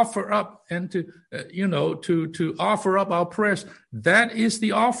 to offer up and to offer up our prayers. That is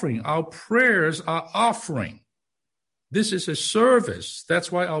the offering. Our prayers are offering. This is a service.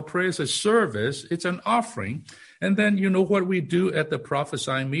 That's why our prayer is a service. It's an offering. And then you know what we do at the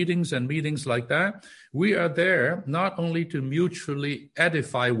prophesying meetings and meetings like that? We are there not only to mutually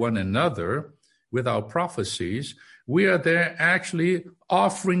edify one another with our prophecies, we are there actually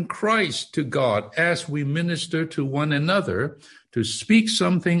offering Christ to God as we minister to one another, to speak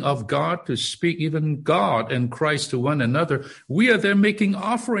something of God, to speak even God and Christ to one another. We are there making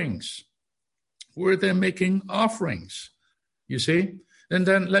offerings. We're there making offerings, you see? And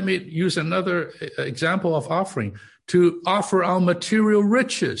then let me use another example of offering, to offer our material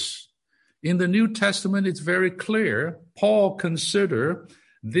riches. In the New Testament, it's very clear. Paul consider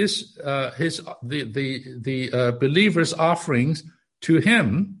this the believers' offerings to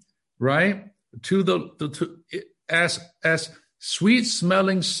him, right? As sweet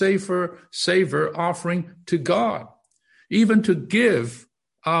smelling savor offering to God, even to give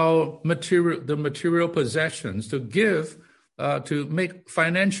the material possessions, to give, to make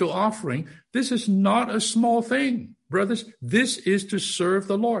financial offering. This is not a small thing, brothers. This is to serve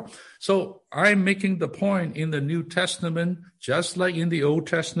the Lord. So I'm making the point, in the New Testament, just like in the Old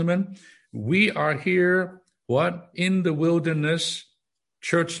Testament, we are here, in the wilderness,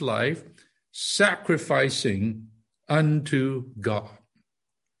 church life, sacrificing unto God.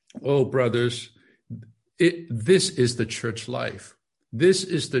 Oh, brothers, this is the church life. This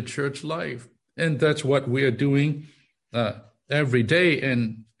is the church life. And that's what we are doing every day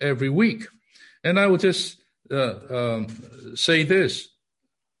and every week. And I will just say this.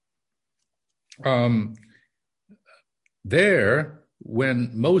 There,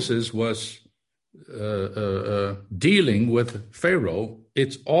 when Moses was dealing with Pharaoh,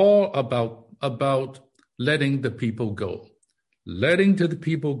 it's all about letting the people go. Letting the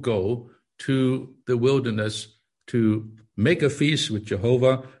people go to the wilderness to make a feast with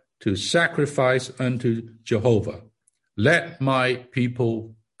Jehovah, to sacrifice unto Jehovah. Let my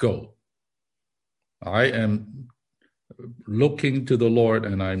people go. I am looking to the Lord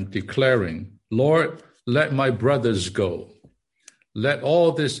and I'm declaring, Lord, let my brothers go. Let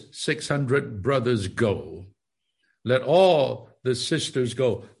all this 600 brothers go. Let all the sisters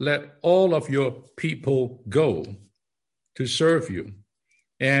go. Let all of your people go to serve you.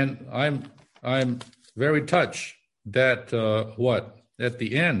 And I'm very touched that at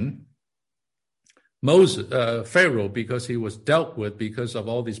the end, Pharaoh, because he was dealt with because of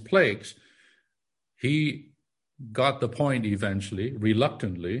all these plagues, he got the point eventually,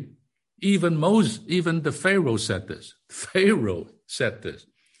 reluctantly. Even the Pharaoh said this. Pharaoh said this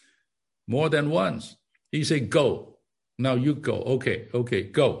more than once. He said, go. Now you go. Okay,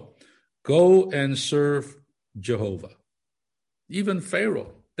 go. Go and serve Jehovah. Even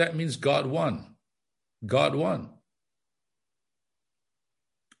Pharaoh. That means God won. God won.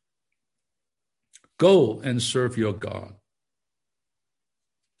 Go and serve your God.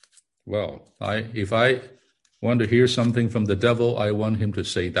 Well, if I want to hear something from the devil, I want him to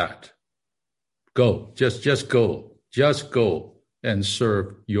say that. Go, just go. Just go and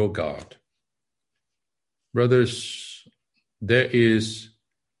serve your God. Brothers,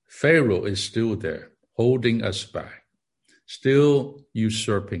 Pharaoh is still there, holding us back, still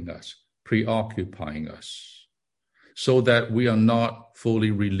usurping us, preoccupying us, so that we are not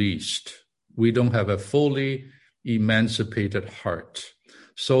fully released. We don't have a fully emancipated heart.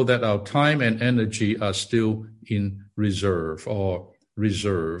 so that our time and energy are still in reserve or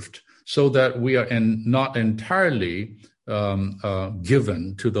reserved, so that we are not entirely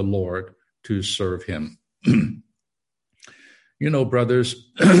given to the Lord to serve him.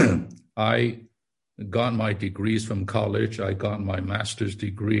 Brothers, I got my degrees from college. I got my master's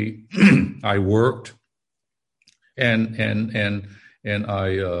degree. I worked, and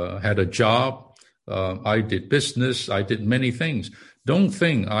I had a job. I did business. I did many things. Don't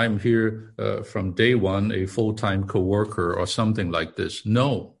think I'm here from day one, a full-time coworker or something like this.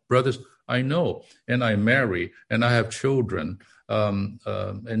 No, brothers, I know, and I marry, and I have children,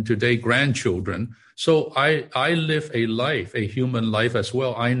 and today grandchildren. So I live a life, a human life as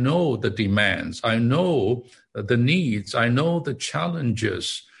well. I know the demands. I know the needs. I know the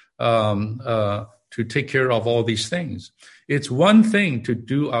challenges to take care of all these things. It's one thing to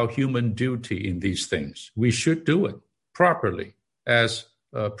do our human duty in these things. We should do it properly as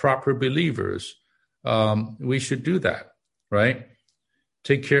proper believers. We should do that, right?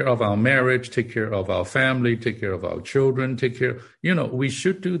 Take care of our marriage, take care of our family, take care of our children, we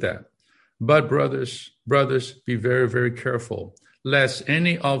should do that. But brothers, be very, very careful, lest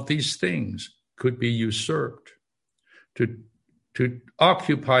any of these things could be usurped to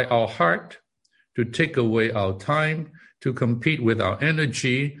occupy our heart, to take away our time, to compete with our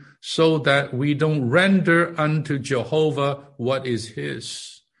energy, so that we don't render unto Jehovah what is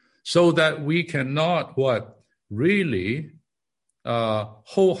his, so that we cannot really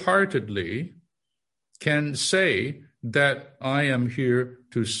wholeheartedly can say that I am here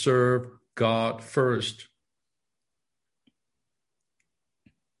to serve God first.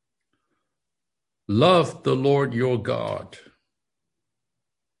 Love the Lord your God.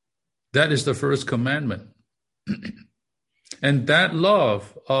 That is the first commandment. And that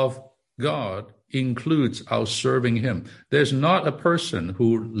love of God includes our serving him. There's not a person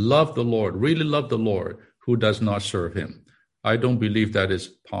who loved the Lord, really loved the Lord, who does not serve him. I don't believe that is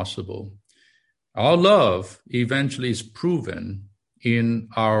possible. Our love eventually is proven in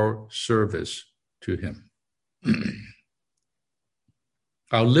our service to him,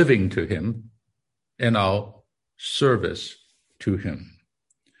 our living to him, and our service to him.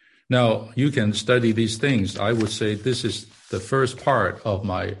 Now, you can study these things. I would say this is the first part of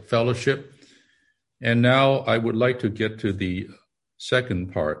my fellowship. And now I would like to get to the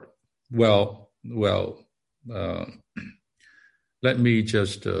second part. Well, let me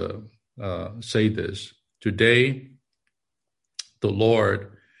just say this. Today, the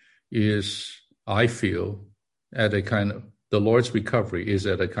Lord is, I feel, the Lord's recovery is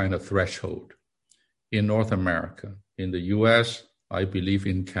at a kind of threshold in North America, in the U.S., I believe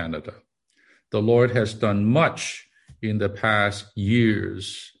in Canada. The Lord has done much in the past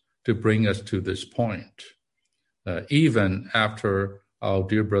years to bring us to this point. Even after our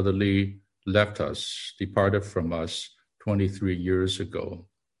dear brother Lee left us, departed from us 23 years ago,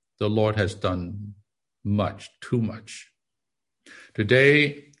 the Lord has done much, too much.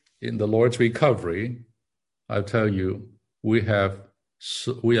 Today, in the Lord's recovery, I'll tell you, we are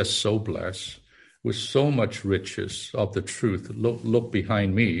so blessed with so much riches of the truth. Look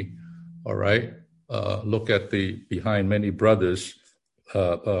behind me, all right? Look at behind many brothers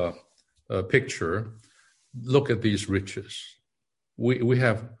picture. Look at these riches. We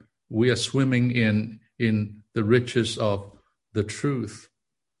are swimming in the riches of the truth.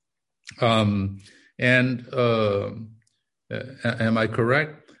 Am I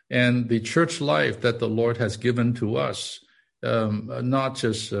correct? And the church life that the Lord has given to us, not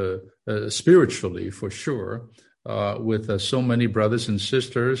just spiritually for sure, with so many brothers and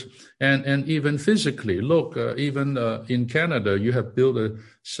sisters, and even physically. Look, even in Canada, you have built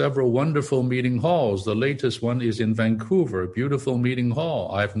several wonderful meeting halls. The latest one is in Vancouver, beautiful meeting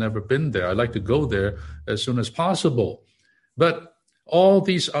hall. I've never been there. I'd like to go there as soon as possible. But all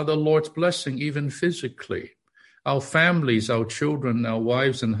these are the Lord's blessing, even physically. Our families, our children, our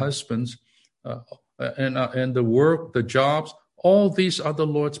wives and husbands, and the work, the jobs, all these are the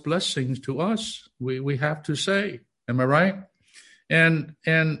Lord's blessings to us. We have to say, am I right? And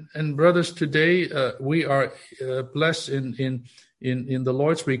brothers, today we are blessed in the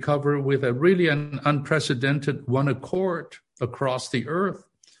Lord's recovery with an unprecedented one accord across the earth,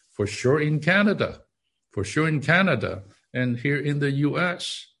 for sure in Canada, and here in the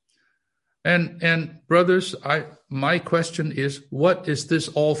U.S. And brothers, my question is, what is this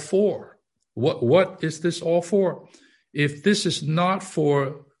all for? What is this all for? If this is not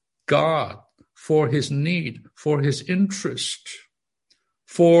for God, for his need, for his interest,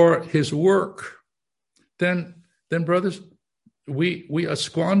 for his work, then brothers, we are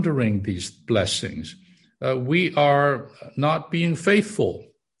squandering these blessings. We are not being faithful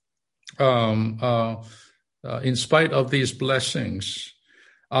in spite of these blessings,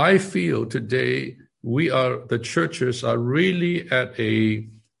 I feel today the churches are really at a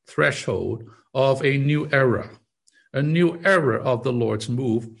threshold of a new era of the Lord's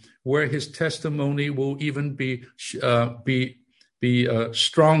move, where his testimony will even be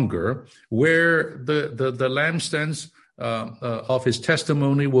stronger, where the lampstands of his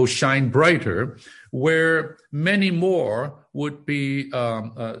testimony will shine brighter, where many more would be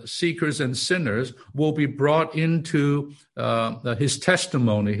seekers and sinners will be brought into his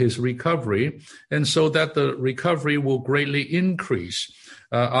testimony, his recovery, and so that the recovery will greatly increase.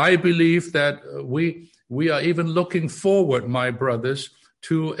 I believe that we are even looking forward, my brothers,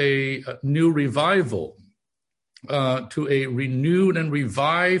 to a new revival, to a renewed and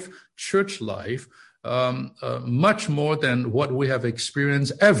revived church life, much more than what we have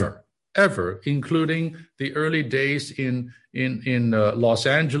experienced ever, including the early days in Los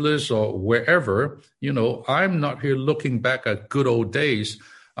Angeles or wherever. I'm not here looking back at good old days.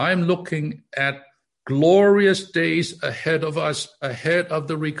 I'm looking at glorious days ahead of us, ahead of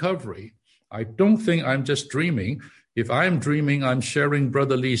the recovery. I don't think I'm just dreaming. If I'm dreaming, I'm sharing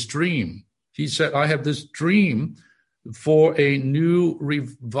Brother Lee's dream. He said, I have this dream for a new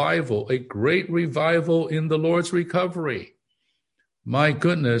revival, a great revival in the Lord's recovery. My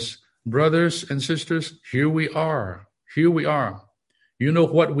goodness, brothers and sisters, here we are. You know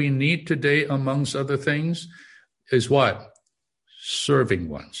what we need today, amongst other things, is what? Serving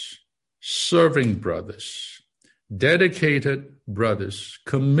ones, serving brothers, dedicated brothers,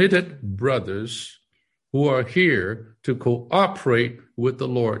 committed brothers who are here to cooperate with the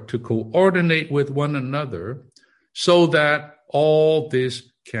Lord, to coordinate with one another, so that all this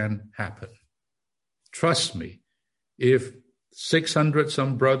can happen. Trust me, if 600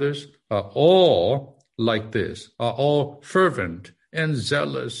 some brothers are all like this, are all fervent and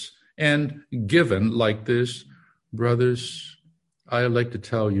zealous and given like this, brothers, I like to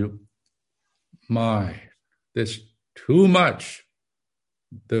tell you, there's too much.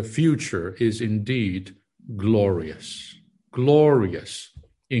 The future is indeed glorious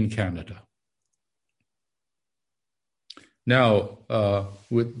in Canada. Now,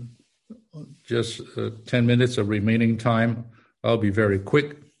 with just 10 minutes of remaining time, I'll be very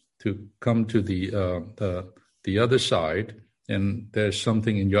quick to come to the other side. And there's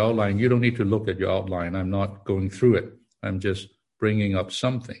something in your outline. You don't need to look at your outline. I'm not going through it. I'm just bringing up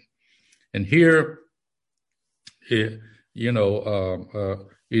something. And here, we're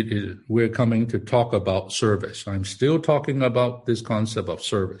coming to talk about service. I'm still talking about this concept of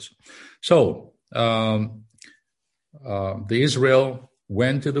service. So, the Israel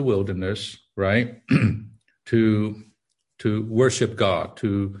went to the wilderness, right, to worship God,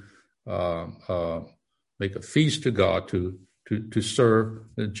 to make a feast to God, to serve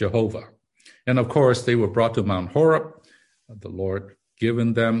Jehovah. And of course, they were brought to Mount Horeb. The Lord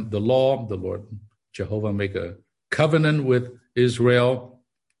given them the law. The Lord Jehovah make a covenant with Israel.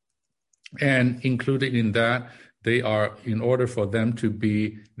 And included in that, they are, in order for them to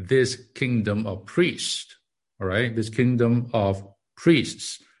be this kingdom of priests, all right, this kingdom of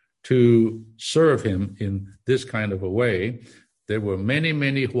priests to serve him in this kind of a way, there were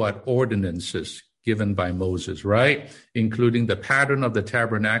many who had ordinances given by Moses, right? Including the pattern of the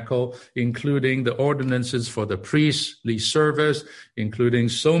tabernacle, including the ordinances for the priestly service, including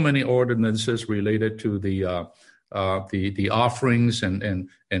so many ordinances related to the offerings and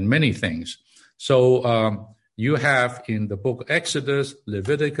many things. So you have in the book Exodus,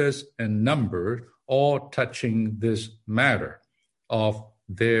 Leviticus, and Numbers all touching this matter of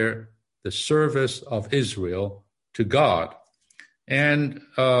the service of Israel to God. And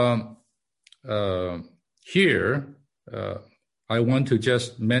here, I want to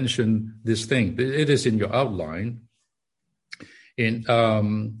just mention this thing. It is in your outline.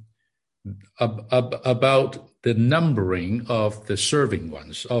 About the numbering of the serving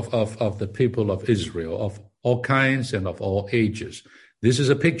ones, of the people of Israel, of all kinds and of all ages. This is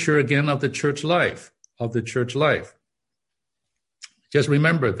a picture again of the church life, Just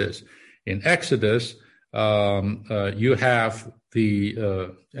remember this. In Exodus, you have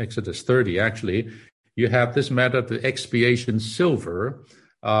the Exodus 30, actually, you have this matter of the expiation silver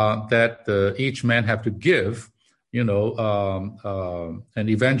that each man have to give, and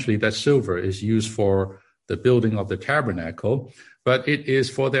eventually that silver is used for the building of the tabernacle, but it is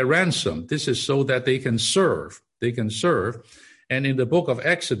for their ransom. This is so that they can serve. And in the book of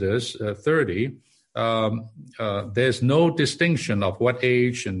Exodus 30, there's no distinction of what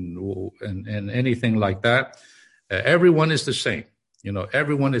age and anything like that. Everyone is the same.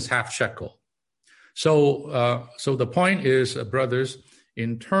 Everyone is half shekel. So the point is, brothers,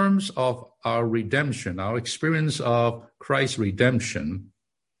 in terms of our redemption, our experience of Christ's redemption,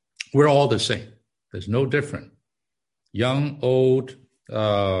 we're all the same. There's no different. Young, old,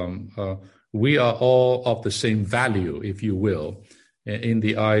 we are all of the same value, if you will, in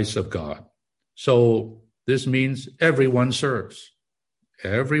the eyes of God. So this means everyone serves.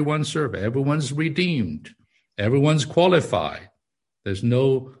 Everyone serves. Everyone's redeemed. Everyone's qualified. There's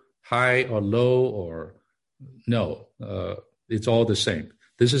no high or low or no. It's all the same.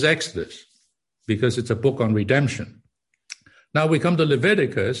 This is Exodus because it's a book on redemption. Now we come to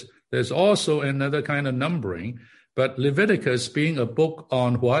Leviticus. There's also another kind of numbering, but Leviticus being a book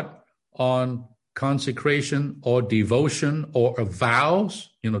on what? On consecration or devotion or vows.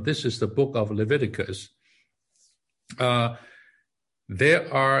 This is the book of Leviticus. There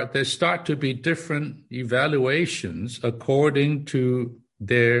start to be different evaluations according to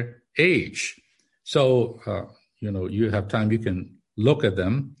their age. So, you have time, you can look at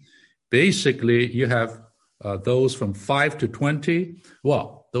them. Basically, you have those from 5 to 20.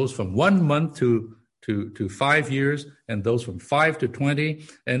 Well, those from 1 month to 5 years, and those from 5 to 20,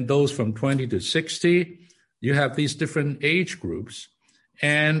 and those from 20 to 60. You have these different age groups,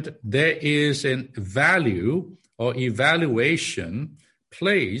 and there is a value or evaluation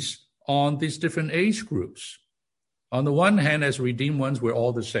placed on these different age groups. On the one hand, as redeemed ones, we're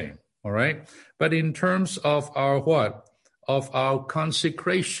all the same, all right? But in terms of our what? Of our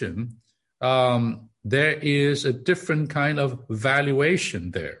consecration, there is a different kind of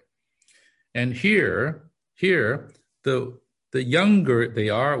valuation there. And here, the younger they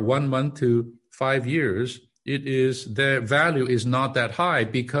are, 1 month to 5 years, their value is not that high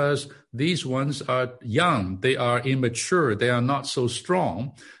because these ones are young, they are immature, they are not so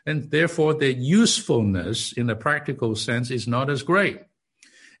strong, and therefore their usefulness in a practical sense is not as great.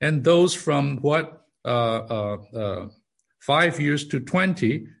 And those from 5 years to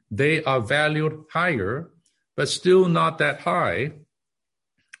 20, they are valued higher, but still not that high.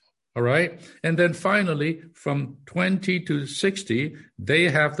 All right. And then finally, from 20 to 60, they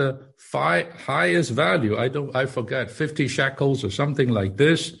have the highest value. I forget, 50 shekels or something like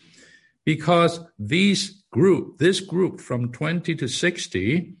this, because this group from 20 to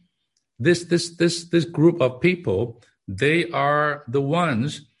 60, this group of people, they are the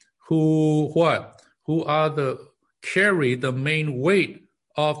ones who carry the main weight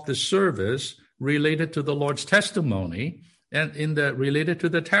of the service related to the Lord's testimony and related to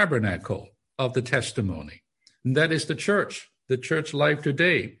the tabernacle of the testimony. And that is the church life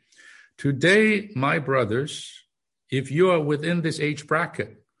today. Today, my brothers, if you are within this age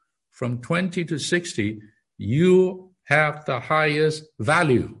bracket, from 20 to 60, you have the highest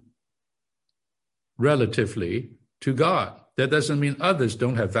value relatively to God. That doesn't mean others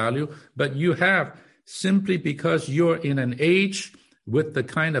don't have value, but you have simply because you're in an age with the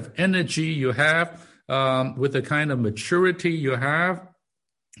kind of energy you have, with the kind of maturity you have,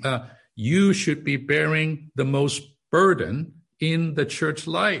 you should be bearing the most burden in the church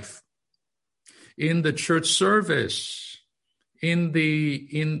life, in the church service, in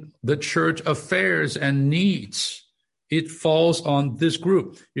the church affairs and needs. It falls on this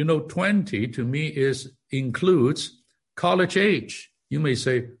group. 20 to me includes college age. You may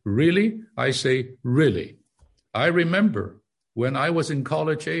say, really? I say, really. I remember when I was in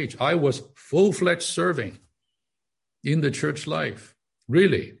college age, I was full-fledged serving in the church life,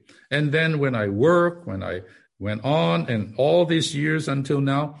 really. And then when I worked, when I went on, and all these years until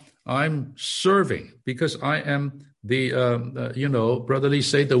now, I'm serving because I am the, Brother Lee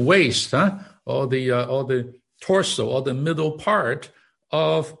say the waist, or the torso, or the middle part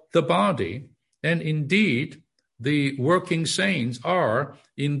of the body. And indeed, the working saints are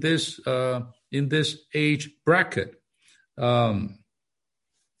in this age bracket. I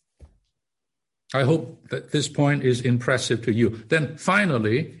hope that this point is impressive to you. Then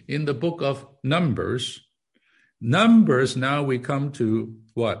finally, in the book of Numbers, now we come to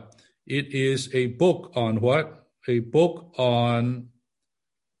what? It is a book on what? A book on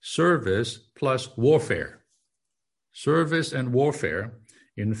service plus warfare. Service and warfare.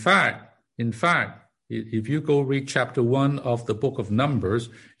 In fact, if you go read chapter 1 of the book of Numbers,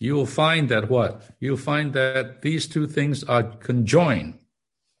 you will find that what? You'll find that these two things are conjoined.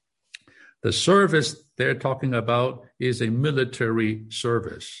 The service they're talking about is a military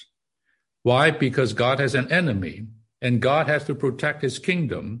service. Why? Because God has an enemy, and God has to protect his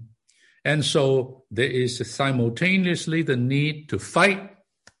kingdom. And so there is simultaneously the need to fight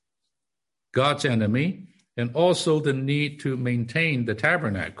God's enemy, and also the need to maintain the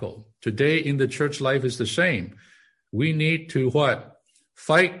tabernacle. Today in the church life is the same. We need to what?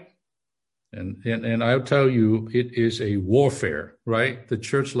 Fight And I'll tell you, it is a warfare, right? The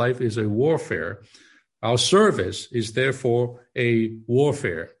church life is a warfare. Our service is therefore a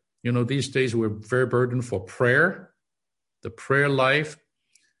warfare. These days we're very burdened for prayer, the prayer life.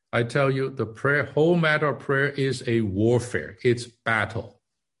 I tell you, the whole matter of prayer is a warfare. It's battle.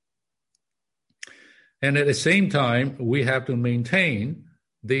 And at the same time, we have to maintain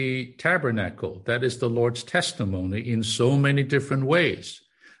the tabernacle, that is the Lord's testimony, in so many different ways.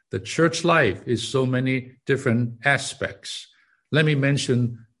 The church life is so many different aspects. Let me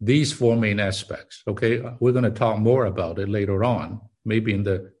mention these four main aspects, okay? We're going to talk more about it later on, maybe in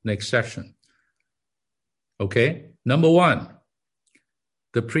the next session. Okay? Number one,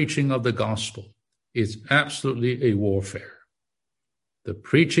 the preaching of the gospel is absolutely a warfare. The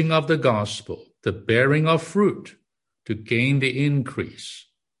preaching of the gospel, the bearing of fruit to gain the increase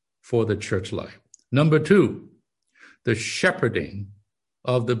for the church life. Number two, the shepherding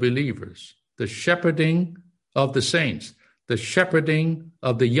of the believers, the shepherding of the saints, the shepherding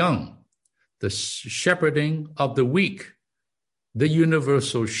of the young, the shepherding of the weak, the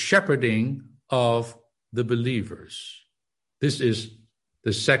universal shepherding of the believers. This is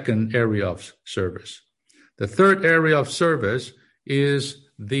the second area of service. The third area of service is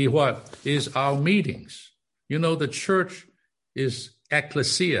our meetings. The church is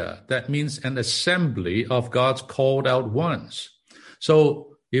ecclesia. That means an assembly of God's called out ones.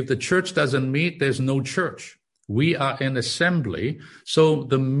 So if the church doesn't meet, there's no church. We are an assembly. So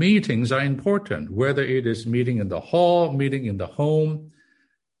the meetings are important, whether it is meeting in the hall, meeting in the home,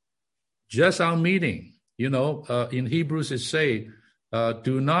 just our meeting. In Hebrews it says,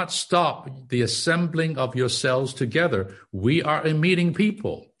 do not stop the assembling of yourselves together. We are a meeting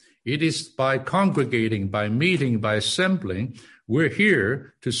people. It is by congregating, by meeting, by assembling, we're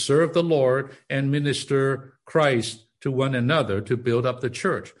here to serve the Lord and minister Christ to one another to build up the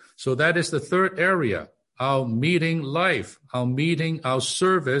church. So that is the third area, our meeting life, our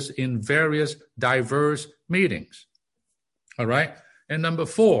service in various diverse meetings. All right? And number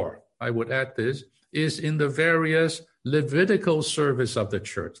four, I would add this, is in the various Levitical service of the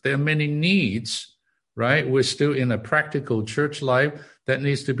church. There are many needs, right? We're still in a practical church life that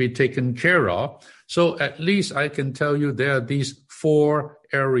needs to be taken care of. So at least I can tell you there are these four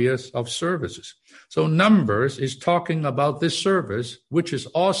areas of services. So Numbers is talking about this service, which is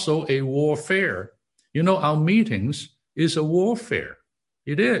also a warfare. Our meetings is a warfare.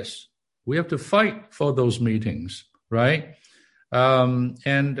 It is. We have to fight for those meetings, right? And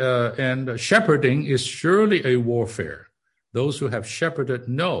shepherding is surely a warfare. Those who have shepherded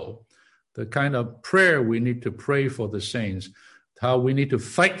know the kind of prayer we need to pray for the saints, how we need to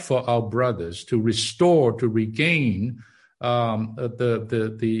fight for our brothers to restore, to regain the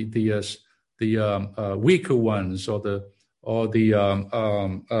weaker ones or the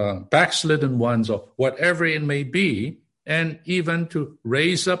backslidden ones or whatever it may be. And even to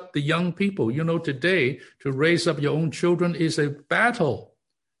raise up the young people. Today, to raise up your own children is a battle.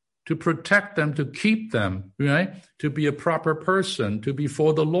 To protect them, to keep them, right? To be a proper person, to be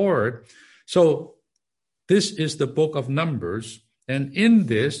for the Lord. So this is the book of Numbers. And in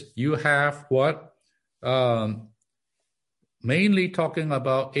this, you have what? Mainly talking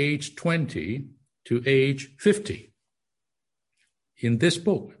about age 20 to age 50. In this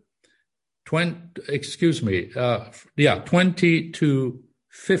book. 20 to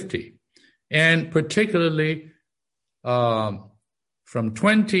 50. And particularly from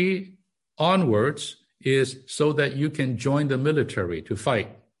 20 onwards is so that you can join the military to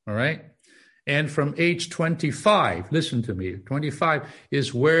fight, all right? And from age 25, listen to me, 25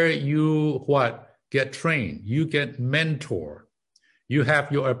 is where you get trained. You get mentor. You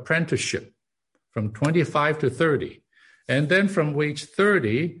have your apprenticeship from 25 to 30. And then from age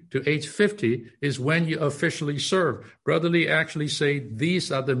 30 to age 50 is when you officially serve. Brother Lee actually say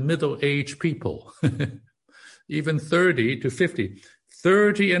these are the middle-aged people, even 30 to 50.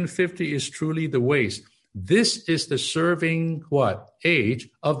 30 and 50 is truly the ways. This is the serving age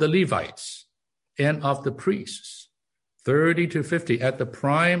of the Levites and of the priests. 30 to 50, at the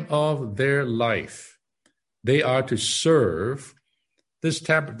prime of their life, they are to serve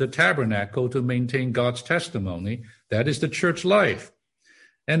the tabernacle to maintain God's testimony. That is the church life.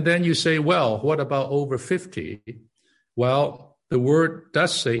 And then you say, well, what about over 50? Well, the word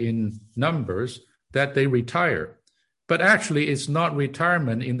does say in Numbers that they retire. But actually, it's not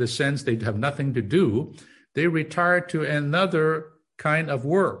retirement in the sense they have nothing to do. They retire to another kind of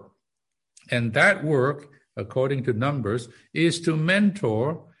work. And that work, according to Numbers, is to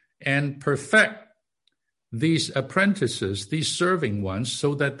mentor and perfect these apprentices, these serving ones,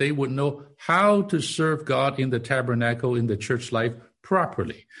 so that they would know how to serve God in the tabernacle, in the church life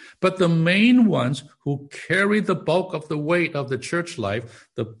properly. But the main ones who carry the bulk of the weight of the church life,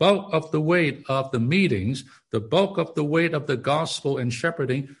 the bulk of the weight of the meetings, the bulk of the weight of the gospel and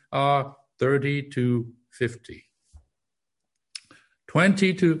shepherding are 30 to 50.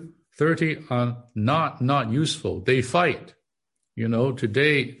 20 to 30 are not useful. They fight.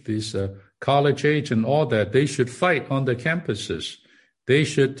 Today, these college age and all that, they should fight on the campuses. They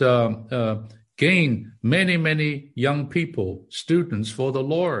should gain many, many young people, students for the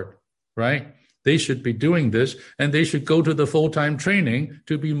Lord, right? They should be doing this, and they should go to the full-time training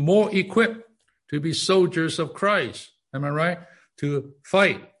to be more equipped, to be soldiers of Christ. Am I right? To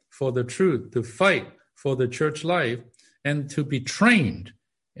fight for the truth, to fight for the church life, and to be trained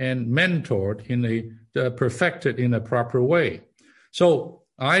and mentored perfected in a proper way. So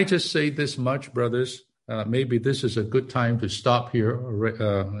I just say this much, brothers. Maybe this is a good time to stop here.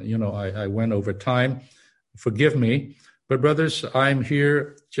 I went over time. Forgive me. But brothers, I'm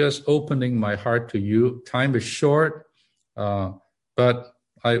here just opening my heart to you. Time is short, but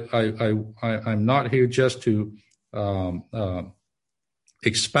I'm not here just to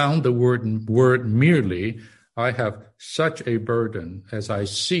expound the word merely. I have such a burden as I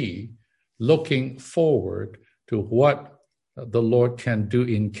see looking forward to what the Lord can do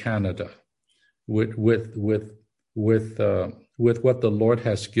in Canada with what the Lord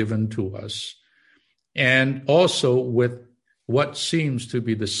has given to us, and also with what seems to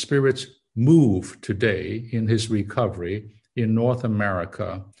be the Spirit's move today in his recovery in North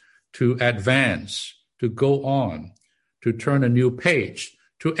America to advance, to go on, to turn a new page,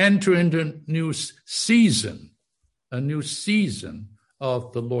 to enter into a new season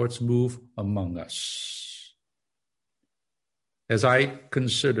of the Lord's move among us. As I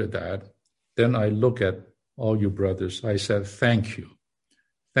consider that, then I look at all you brothers. I said, thank you.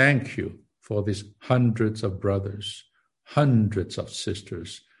 Thank you for these hundreds of brothers, hundreds of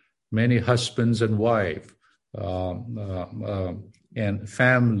sisters, many husbands and wives, and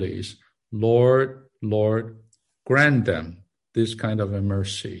families. Lord, grant them this kind of a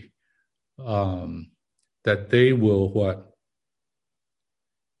mercy, that they will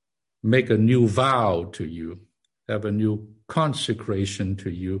make a new vow to you, have a new consecration to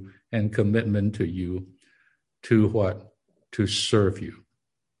you and commitment to you to serve you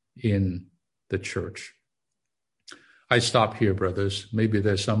in the church. I stop here, brothers. Maybe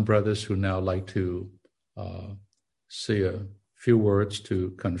there's some brothers who now like to say a few words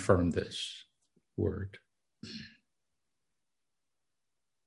to confirm this word.